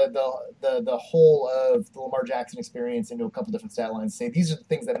the whole of the Lamar Jackson experience into a couple different stat lines. Say these are the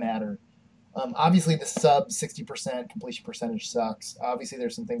things that matter. Obviously the sub 60% completion percentage sucks. Obviously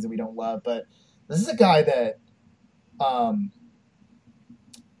there's some things that we don't love, but this is a guy that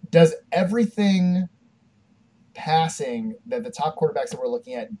does everything passing that the top quarterbacks that we're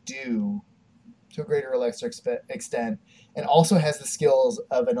looking at do to a greater or lesser extent, and also has the skills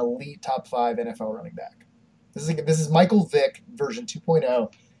of an elite top 5 NFL running back. This is Michael Vick version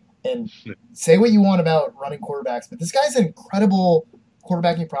 2.0, and say what you want about running quarterbacks, but this guy's an incredible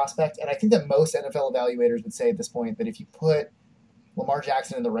quarterbacking prospect, and I think that most NFL evaluators would say at this point that if you put Lamar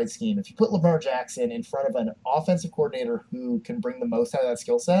Jackson in the right scheme, if you put Lamar Jackson in front of an offensive coordinator who can bring the most out of that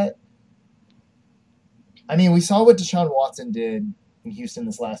skill set, I mean, we saw what Deshaun Watson did in Houston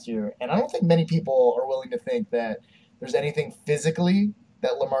this last year, and I don't think many people are willing to think that there's anything physically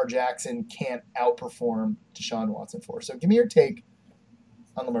that Lamar Jackson can't outperform Deshaun Watson for. So give me your take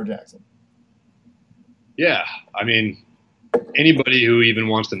on Lamar Jackson. Yeah, I mean, anybody who even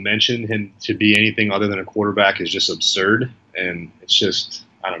wants to mention him to be anything other than a quarterback is just absurd, and it's just,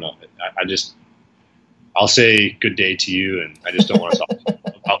 I don't know. I'll say good day to you, and I just don't want to talk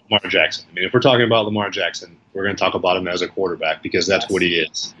about Lamar Jackson. I mean, if we're talking about Lamar Jackson, we're going to talk about him as a quarterback because that's what he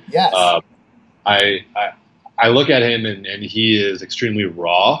is. Yes. I look at him, and he is extremely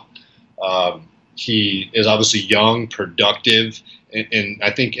raw. He is obviously young, productive, and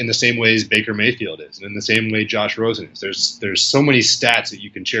I think in the same way as Baker Mayfield is, and in the same way Josh Rosen is. There's so many stats that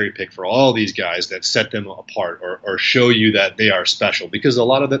you can cherry pick for all these guys that set them apart or show you that they are special, because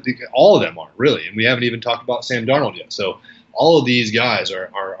all of them are really, and we haven't even talked about Sam Darnold yet. So all of these guys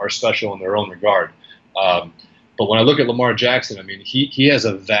are special in their own regard. But when I look at Lamar Jackson, I mean, he has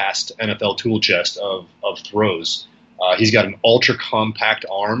a vast NFL tool chest of throws. He's got an ultra compact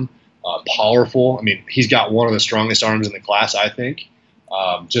arm. Powerful. I mean, he's got one of the strongest arms in the class, I think,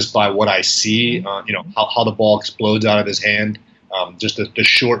 just by what I see, how the ball explodes out of his hand, just the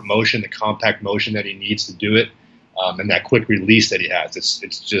short motion, the compact motion that he needs to do it, and that quick release that he has.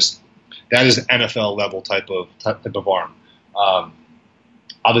 It's just, that is an NFL level type of arm.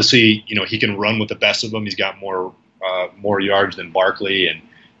 Obviously, he can run with the best of them. He's got more yards than Barkley, and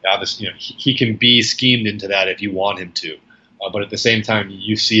obviously, he can be schemed into that if you want him to. But at the same time,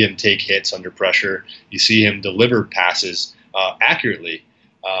 you see him take hits under pressure. You see him deliver passes accurately.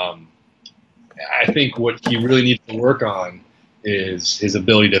 I think what he really needs to work on is his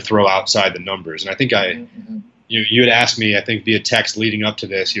ability to throw outside the numbers. And I think you had asked me, I think via text leading up to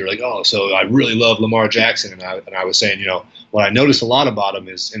this, you were like, oh, so I really love Lamar Jackson. And I was saying, what I notice a lot about him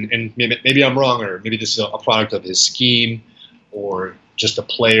is, and maybe I'm wrong, or maybe this is a product of his scheme or just the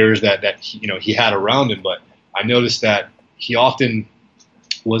players that he had around him, but I noticed that he often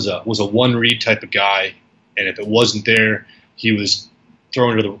was a one read type of guy, and if it wasn't there, he was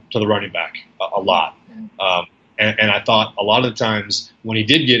thrown to the running back a lot. And I thought a lot of the times when he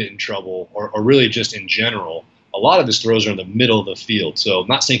did get in trouble, or really just in general, a lot of his throws are in the middle of the field. So I'm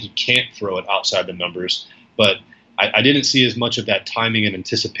not saying he can't throw it outside the numbers, but I didn't see as much of that timing and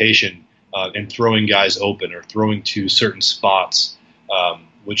anticipation in throwing guys open or throwing to certain spots,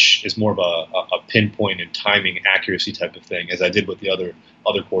 which is more of a pinpoint and timing accuracy type of thing, as I did with the other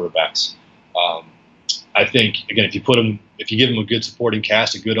quarterbacks. I think, again, if you give him a good supporting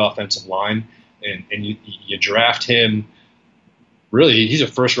cast, a good offensive line, and you draft him, really, he's a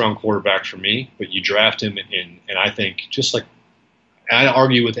first-round quarterback for me, but you draft him and I think just like, I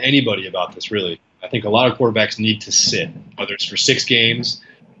argue with anybody about this, really. I think a lot of quarterbacks need to sit, whether it's for 6 games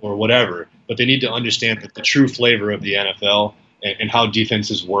or whatever, but they need to understand the true flavor of the NFL and how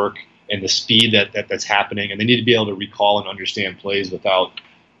defenses work and the speed that's happening, and they need to be able to recall and understand plays without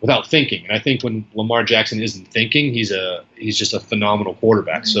thinking. And I think when Lamar Jackson isn't thinking, he's just a phenomenal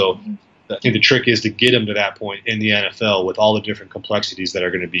quarterback. So I think the trick is to get him to that point in the NFL with all the different complexities that are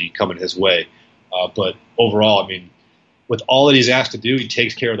going to be coming his way. But overall, I mean, with all that he's asked to do, he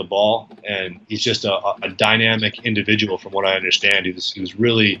takes care of the ball, and he's just a dynamic individual from what I understand. He was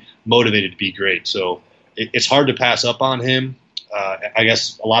really motivated to be great. So it's hard to pass up on him. I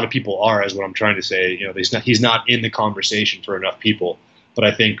guess a lot of people are, is what I'm trying to say. You know, he's not in the conversation for enough people. But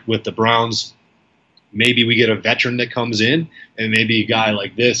I think with the Browns, maybe we get a veteran that comes in, and maybe a guy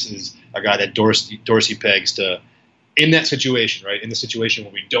like this is a guy that Dorsey pegs to, in that situation, right? In the situation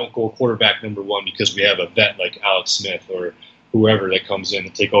where we don't go quarterback number 1 because we have a vet like Alex Smith or whoever that comes in to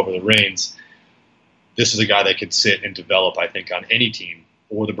take over the reins. This is a guy that could sit and develop, I think, on any team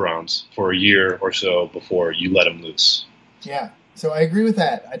or the Browns for a year or so before you let him loose. Yeah, so I agree with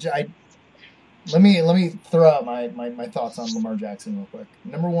that. Let me throw out my thoughts on Lamar Jackson real quick.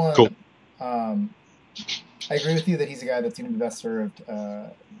 Number 1, cool. I agree with you that he's a guy that's going to be best served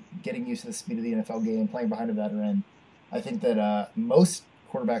getting used to the speed of the NFL game, playing behind a veteran. I think that most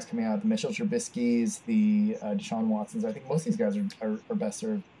quarterbacks coming out, the Mitchell Trubisky's, the Deshaun Watsons, I think most of these guys are best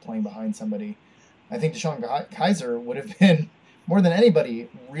served playing behind somebody. I think Deshaun Kaiser would have been, more than anybody,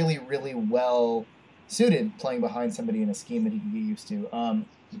 really, really well suited playing behind somebody in a scheme that he could get used to.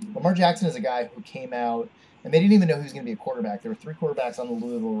 Lamar Jackson is a guy who came out, and they didn't even know who was going to be a quarterback. There were 3 quarterbacks on the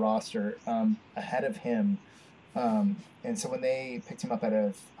Louisville roster ahead of him. And so when they picked him up out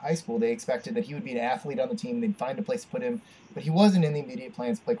of high school, they expected that he would be an athlete on the team. They'd find a place to put him. But he wasn't in the immediate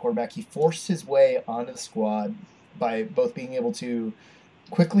plans to play quarterback. He forced his way onto the squad by both being able to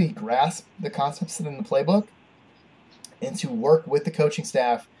quickly grasp the concepts in the playbook and to work with the coaching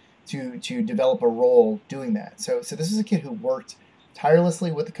staff to develop a role doing that. So this is a kid who worked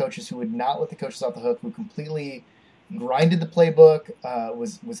tirelessly with the coaches, who would not let the coaches off the hook, who completely grinded the playbook,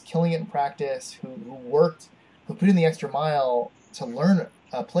 was killing it in practice, who put in the extra mile to learn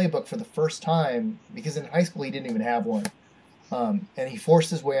a playbook for the first time, because in high school he didn't even have one. And he forced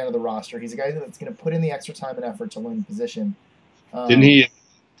his way onto the roster. He's a guy that's going to put in the extra time and effort to learn the position.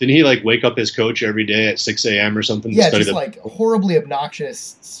 Didn't he like wake up his coach every day at 6 a.m. or something? Yeah, just like horribly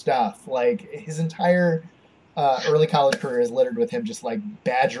obnoxious stuff. Like his entire early college career is littered with him just like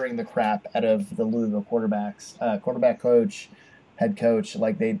badgering the crap out of the Louisville quarterbacks, quarterback coach, head coach.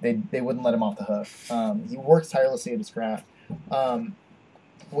 Like they wouldn't let him off the hook. He works tirelessly at his craft.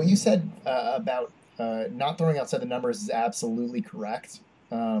 What you said about not throwing outside the numbers is absolutely correct.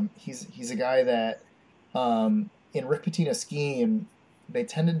 He's a guy that in Rick Pitino's scheme, they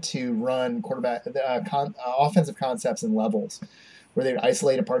tended to run offensive concepts in levels, where they would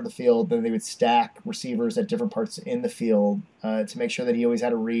isolate a part of the field, then they would stack receivers at different parts in the field to make sure that he always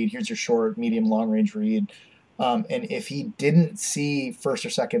had a read. Here's your short, medium, long-range read. And if he didn't see first or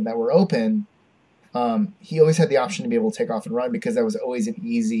second that were open, he always had the option to be able to take off and run, because that was always an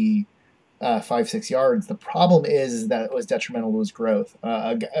easy 5-6 yards. The problem is that it was detrimental to his growth.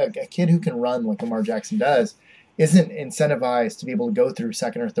 A kid who can run like Lamar Jackson does isn't incentivized to be able to go through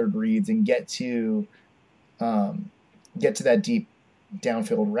second or third reads and get to that deep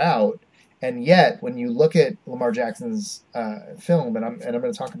downfield route. And yet, when you look at Lamar Jackson's film, and I'm going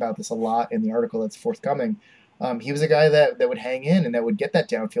to talk about this a lot in the article that's forthcoming, he was a guy that would hang in and that would get that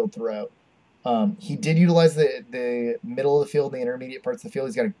downfield throw. He did utilize the middle of the field, the intermediate parts of the field.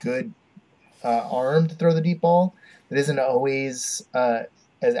 He's got a good arm to throw the deep ball. It isn't always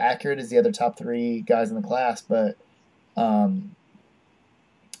as accurate as the other top 3 guys in the class, but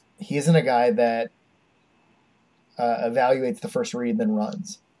he isn't a guy that evaluates the first read and then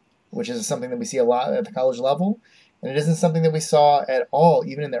runs, which is something that we see a lot at the college level, and it isn't something that we saw at all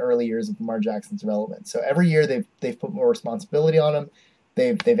even in the early years of Lamar Jackson's development. So every year they've put more responsibility on him.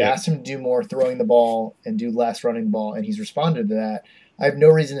 They've asked him to do more throwing the ball and do less running the ball, and he's responded to that. I have no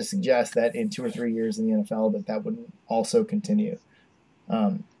reason to suggest that in 2 or 3 years in the NFL that wouldn't also continue.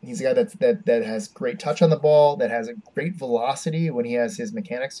 He's a guy that has great touch on the ball, that has a great velocity when he has his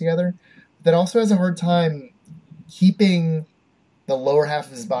mechanics together, that also has a hard time keeping the lower half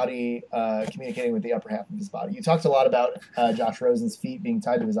of his body communicating with the upper half of his body. You talked a lot about Josh Rosen's feet being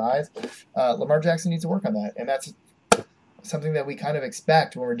tied to his eyes. Lamar Jackson needs to work on that, and that's something that we kind of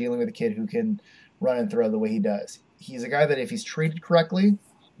expect when we're dealing with a kid who can run and throw the way he does. He's a guy that if he's treated correctly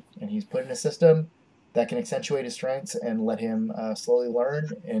and he's put in a system that can accentuate his strengths and let him slowly learn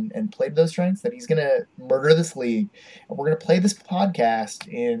and play to those strengths, that he's going to murder this league. And we're going to play this podcast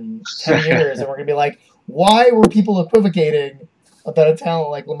in 10 years, and we're going to be like, why were people equivocating about a talent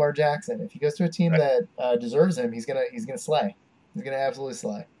like Lamar Jackson? If he goes to a team that deserves him, he's gonna slay. He's gonna absolutely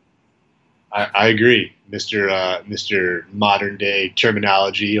slay. I agree, Mr. Modern Day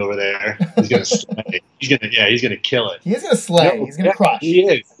terminology over there. He's gonna slay. He's gonna kill it. He is gonna slay. No, he's gonna crush. He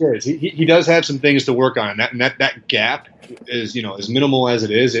is. He does have some things to work on, and that gap is as minimal as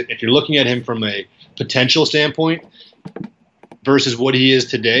it is. If you're looking at him from a potential standpoint versus what he is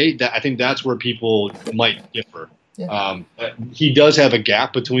today, I think that's where people might differ. Yeah. He does have a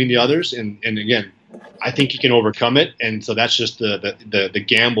gap between the others, and again, I think he can overcome it. And so that's just the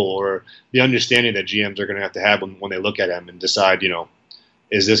gamble or the understanding that GMs are going to have when they look at him and decide,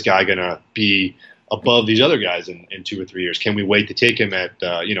 is this guy going to be above these other guys in 2 or 3 years? Can we wait to take him at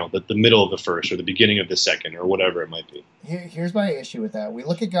the middle of the first or the beginning of the second or whatever it might be? Here's my issue with that. We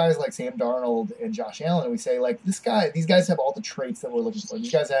look at guys like Sam Darnold and Josh Allen, and we say, like, these guys have all the traits that we're looking for.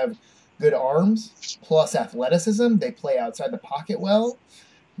 These guys have good arms plus athleticism. They play outside the pocket well.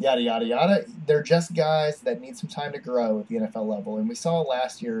 Yada, yada, yada. They're just guys that need some time to grow at the NFL level. And we saw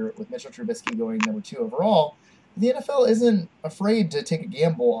last year with Mitchell Trubisky going number 2 overall, the NFL isn't afraid to take a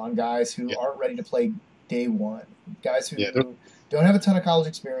gamble on guys who aren't ready to play day one, guys who don't have a ton of college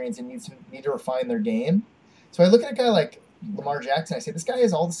experience and need to refine their game. So I look at a guy like Lamar Jackson, I say, this guy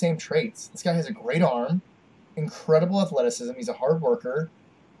has all the same traits. This guy has a great arm, incredible athleticism. He's a hard worker.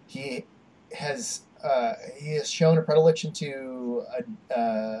 He has shown a predilection to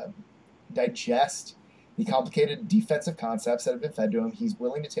digest the complicated defensive concepts that have been fed to him. He's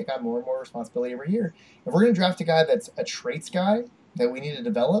willing to take on more and more responsibility every year. If we're going to draft a guy that's a traits guy that we need to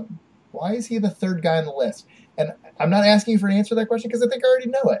develop, why is he the third guy on the list? And I'm not asking you for an answer to that question because I think I already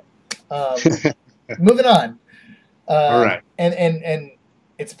know it. Moving on. All right. And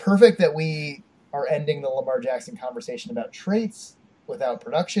it's perfect that we are ending the Lamar Jackson conversation about traits without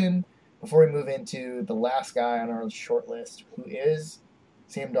production before we move into the last guy on our short list, who is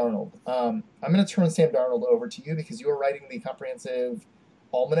Sam Darnold. I'm going to turn Sam Darnold over to you because you are writing the comprehensive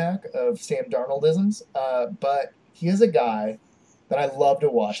almanac of Sam Darnoldisms, but he is a guy that I love to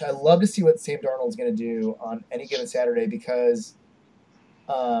watch. I love to see what Sam Darnold's going to do on any given Saturday because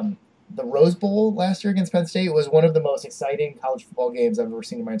the Rose Bowl last year against Penn State was one of the most exciting college football games I've ever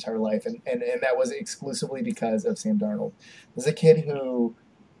seen in my entire life, and that was exclusively because of Sam Darnold. This is a kid who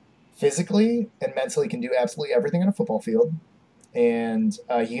physically and mentally can do absolutely everything on a football field, and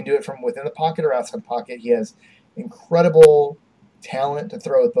he can do it from within the pocket or outside the pocket. He has incredible talent to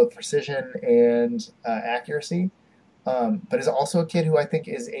throw with both precision and accuracy, but is also a kid who I think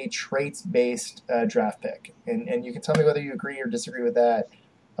is a traits-based draft pick. And you can tell me whether you agree or disagree with that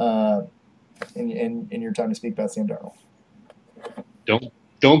in your time to speak about Sam Darnold.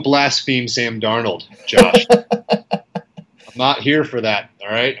 Don't blaspheme Sam Darnold, Josh. I'm not here for that, all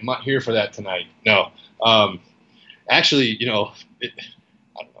right? I'm not here for that tonight. No. Actually,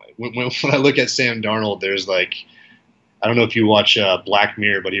 when I look at Sam Darnold, there's I don't know if you watch Black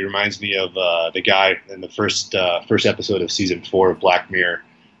Mirror, but he reminds me of the guy in the first episode of season 4 of Black Mirror.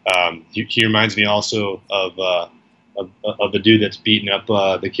 He reminds me also of the dude that's beating up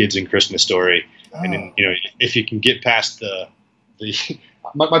the kids in Christmas Story. Oh. And then, if you can get past the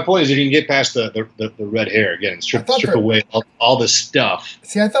my point is, if you can get past the red hair again, strip away all the stuff.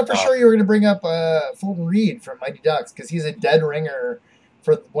 See, I thought for sure you were going to bring up Fulton Reed from Mighty Ducks because he's a dead ringer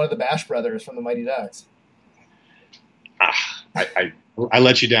for one of the Bash brothers from the Mighty Ducks. I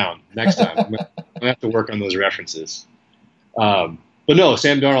let you down. Next time, I'm gonna have to work on those references. But no,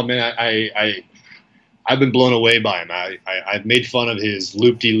 Sam Darnold, man, I've been blown away by him. I've made fun of his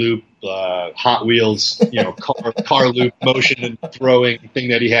loop-de-loop Hot Wheels, car loop motion and throwing thing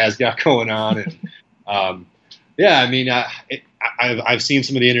that he has got going on. And I've seen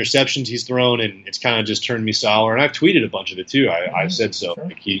some of the interceptions he's thrown, and it's kind of just turned me sour. And I've tweeted a bunch of it too. I've said so.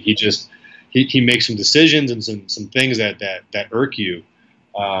 Sure. He makes some decisions and some things that irk you.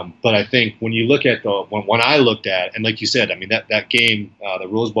 But I think when you look at when I looked at, and like you said, I mean that game, the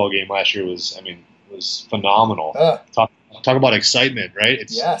Rose Bowl game last year was phenomenal. Talk about excitement, right?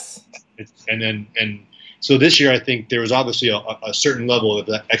 Yes. And so this year I think there was obviously a certain level of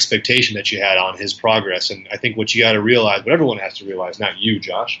expectation that you had on his progress, and I think what you got to realize, what everyone has to realize, not you,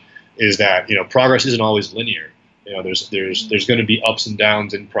 Josh, is that progress isn't always linear. There's going to be ups and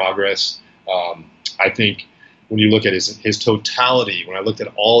downs in progress. I think when you look at his totality, when I looked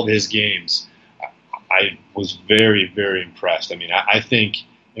at all of his games, I was very, very impressed. I mean, I think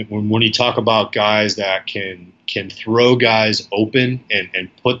when you talk about guys that can throw guys open and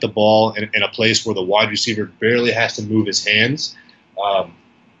put the ball in a place where the wide receiver barely has to move his hands,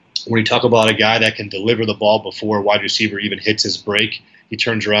 when you talk about a guy that can deliver the ball before a wide receiver even hits his break, he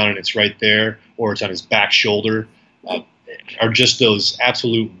turns around and it's right there, or it's on his back shoulder, are just those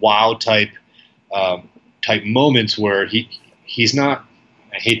absolute wow type moments where he's not.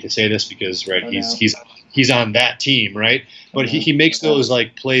 I hate to say this because he's on that team, right? But he makes those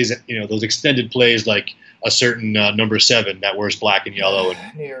like plays, those extended plays like a certain number 7 that wears black and yellow and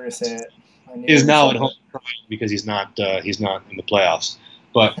I knew you were gonna say it. is now at home because he's not in the playoffs.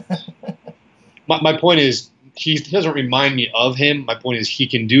 But my point is, he doesn't remind me of him. My point is, he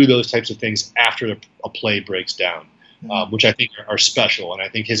can do those types of things after a play breaks down, which I think are special, and I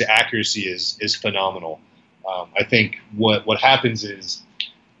think his accuracy is phenomenal. I think what happens is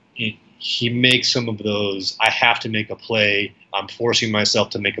he makes some of those I have to make a play, I'm forcing myself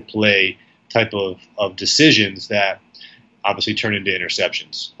to make a play type of decisions that obviously turn into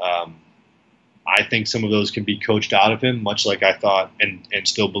interceptions. I think some of those can be coached out of him, much like I thought and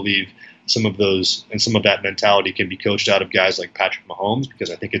still believe some of those and some of that mentality can be coached out of guys like Patrick Mahomes, because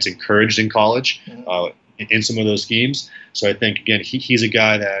I think it's encouraged in college in some of those schemes. So I think, again, he's a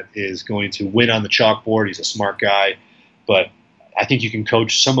guy that is going to win on the chalkboard. He's a smart guy, but I think you can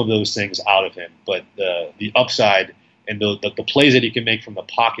coach some of those things out of him. But the upside and the plays that he can make from the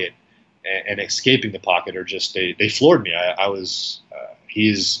pocket and escaping the pocket are just they floored me.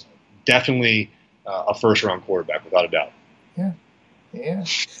 He's definitely a first round quarterback without a doubt. Yeah.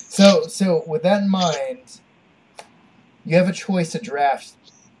 So with that in mind, you have a choice to draft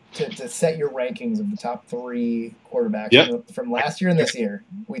to set your rankings of the top 3 quarterbacks from last year and this year.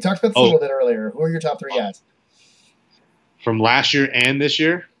 We talked about this a little bit earlier. Who are your top 3 guys? From last year and this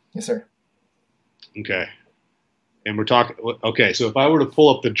year? Yes, sir. Okay. And we're talking. Okay, so if I were to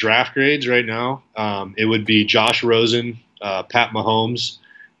pull up the draft grades right now, it would be Josh Rosen, Pat Mahomes,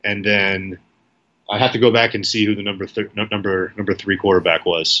 and then I have to go back and see who the number 3 quarterback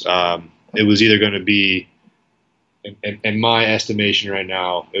was. It was either going to be, in my estimation right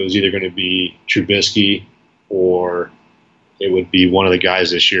now, it was either going to be Trubisky or it would be one of the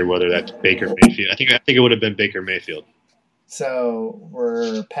guys this year, whether that's Baker Mayfield. I think it would have been Baker Mayfield. So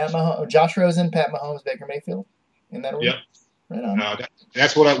we're Josh Rosen, Pat Mahomes, Baker Mayfield in that order. Yep. Right on.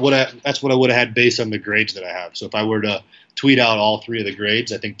 That's what I would have had based on the grades that I have. So if I were to tweet out all 3 of the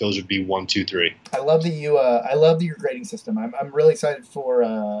grades, I think those would be 1, 2, 3. I love that your grading system. I'm really excited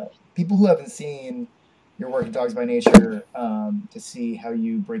for people who haven't seen your work at Dogs by Nature to see how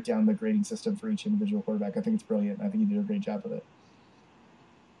you break down the grading system for each individual quarterback. I think it's brilliant. I think you did a great job of it.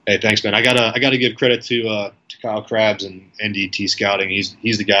 Hey, thanks, man. I gotta give credit to Kyle Krabs and NDT Scouting.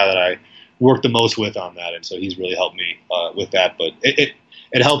 He's the guy that I worked the most with on that, and so he's really helped me with that. But it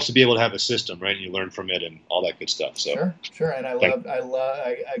helps to be able to have a system, right? And you learn from it and all that good stuff. So sure. And I love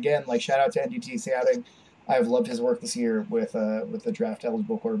again, like, shout out to NDT Scouting. I've loved his work this year with the draft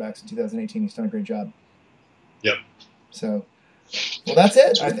eligible quarterbacks in 2018. He's done a great job. Yep. So, well, that's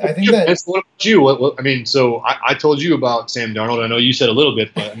it. I think that. What about you? I mean, so I told you about Sam Darnold. I know you said a little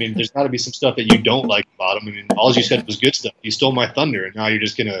bit, but I mean, there's got to be some stuff that you don't like about him. I mean, all you said was good stuff. You stole my thunder, and now you're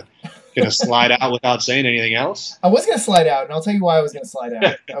just gonna slide out without saying anything else. I was gonna slide out, and I'll tell you why I was gonna slide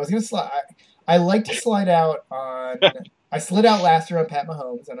out. I was gonna slide. I like to slide out on. I slid out last year on Pat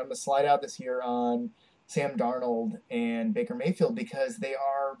Mahomes, and I'm gonna slide out this year on Sam Darnold and Baker Mayfield because they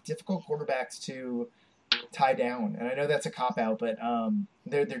are difficult quarterbacks to tie down. And I know that's a cop-out, but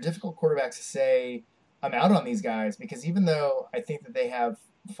they're difficult quarterbacks to say, I'm out on these guys, because even though I think that they have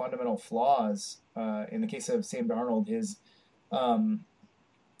fundamental flaws, in the case of Sam Darnold, his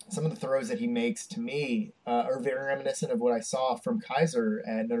some of the throws that he makes to me are very reminiscent of what I saw from Kaiser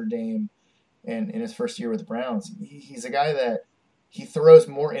at Notre Dame and in his first year with the Browns. He's a guy that he throws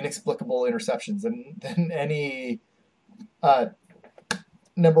more inexplicable interceptions than any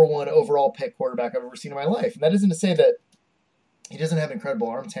number 1 overall pick quarterback I've ever seen in my life. And that isn't to say that he doesn't have incredible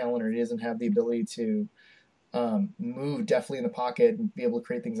arm talent or he doesn't have the ability to move deftly in the pocket and be able to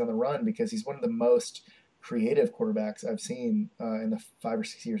create things on the run, because he's one of the most creative quarterbacks I've seen in the 5 or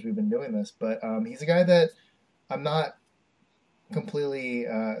 6 years we've been doing this. But he's a guy that I'm not completely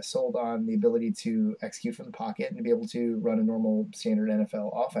sold on the ability to execute from the pocket and to be able to run a normal standard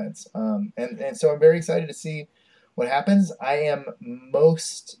NFL offense. And so I'm very excited to see what happens. I am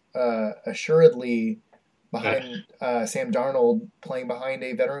most assuredly behind Sam Darnold playing behind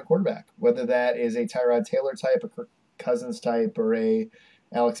a veteran quarterback, whether that is a Tyrod Taylor type, a Kirk Cousins type, or a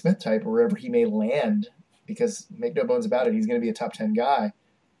Alex Smith type, or wherever he may land, because make no bones about it, he's going to be a top 10 guy.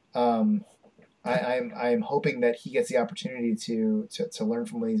 I'm hoping that he gets the opportunity to learn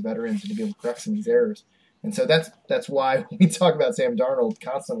from these veterans and to be able to correct some of these errors. And so that's why we talk about Sam Darnold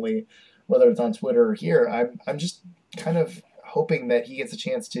constantly, whether it's on Twitter or here. I'm just kind of hoping that he gets a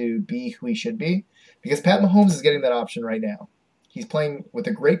chance to be who he should be, because Pat Mahomes is getting that option right now. He's playing with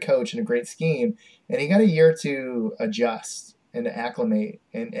a great coach and a great scheme, and he got a year to adjust and to acclimate.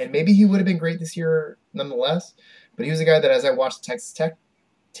 And maybe he would have been great this year nonetheless, but he was a guy that, as I watched Texas Tech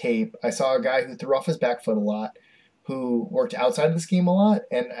tape, I saw a guy who threw off his back foot a lot, who worked outside of the scheme a lot,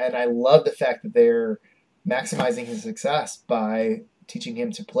 and I love the fact that they're maximizing his success by teaching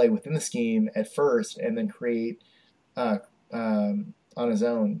him to play within the scheme at first and then create on his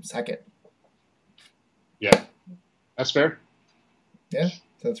own second. Yeah, that's fair. Yeah,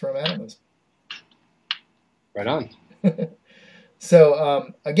 so that's where I'm at on this. Right on.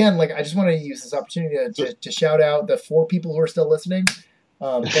 So again, I just want to use this opportunity to shout out the 4 people who are still listening.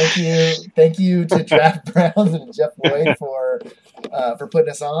 Thank you to Draft Browns and Jeff Lloyd for putting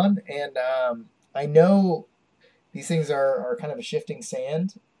us on. And I know these things are kind of a shifting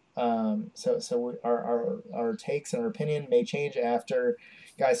sand. So our takes and our opinion may change after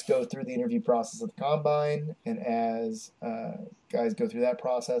guys go through the interview process of the combine, and as guys go through that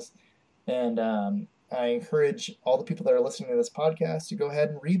process. And I encourage all the people that are listening to this podcast to go ahead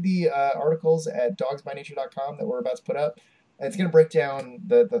and read the articles at dogsbynature.com that we're about to put up. It's going to break down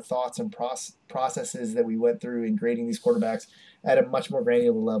the thoughts and processes that we went through in grading these quarterbacks at a much more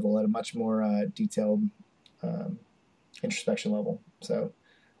granular level, at a much more detailed introspection level. So,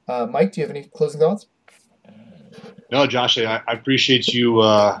 Mike, do you have any closing thoughts? No, Josh, I appreciate you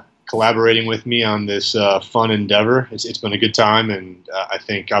collaborating with me on this fun endeavor. It's been a good time, and I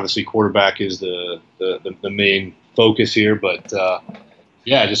think obviously quarterback is the main focus here. But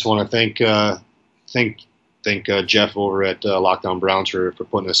I just want to thank Jeff over at Lockdown Browns for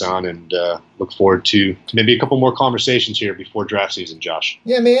putting us on, and look forward to maybe a couple more conversations here before draft season, Josh.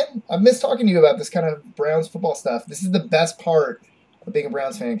 Yeah, man. I've missed talking to you about this kind of Browns football stuff. This is the best part of being a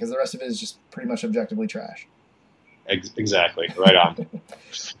Browns fan, because the rest of it is just pretty much objectively trash. Exactly. Right on.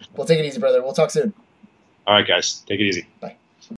 Well, take it easy, brother. We'll talk soon. All right, guys. Take it easy. Bye.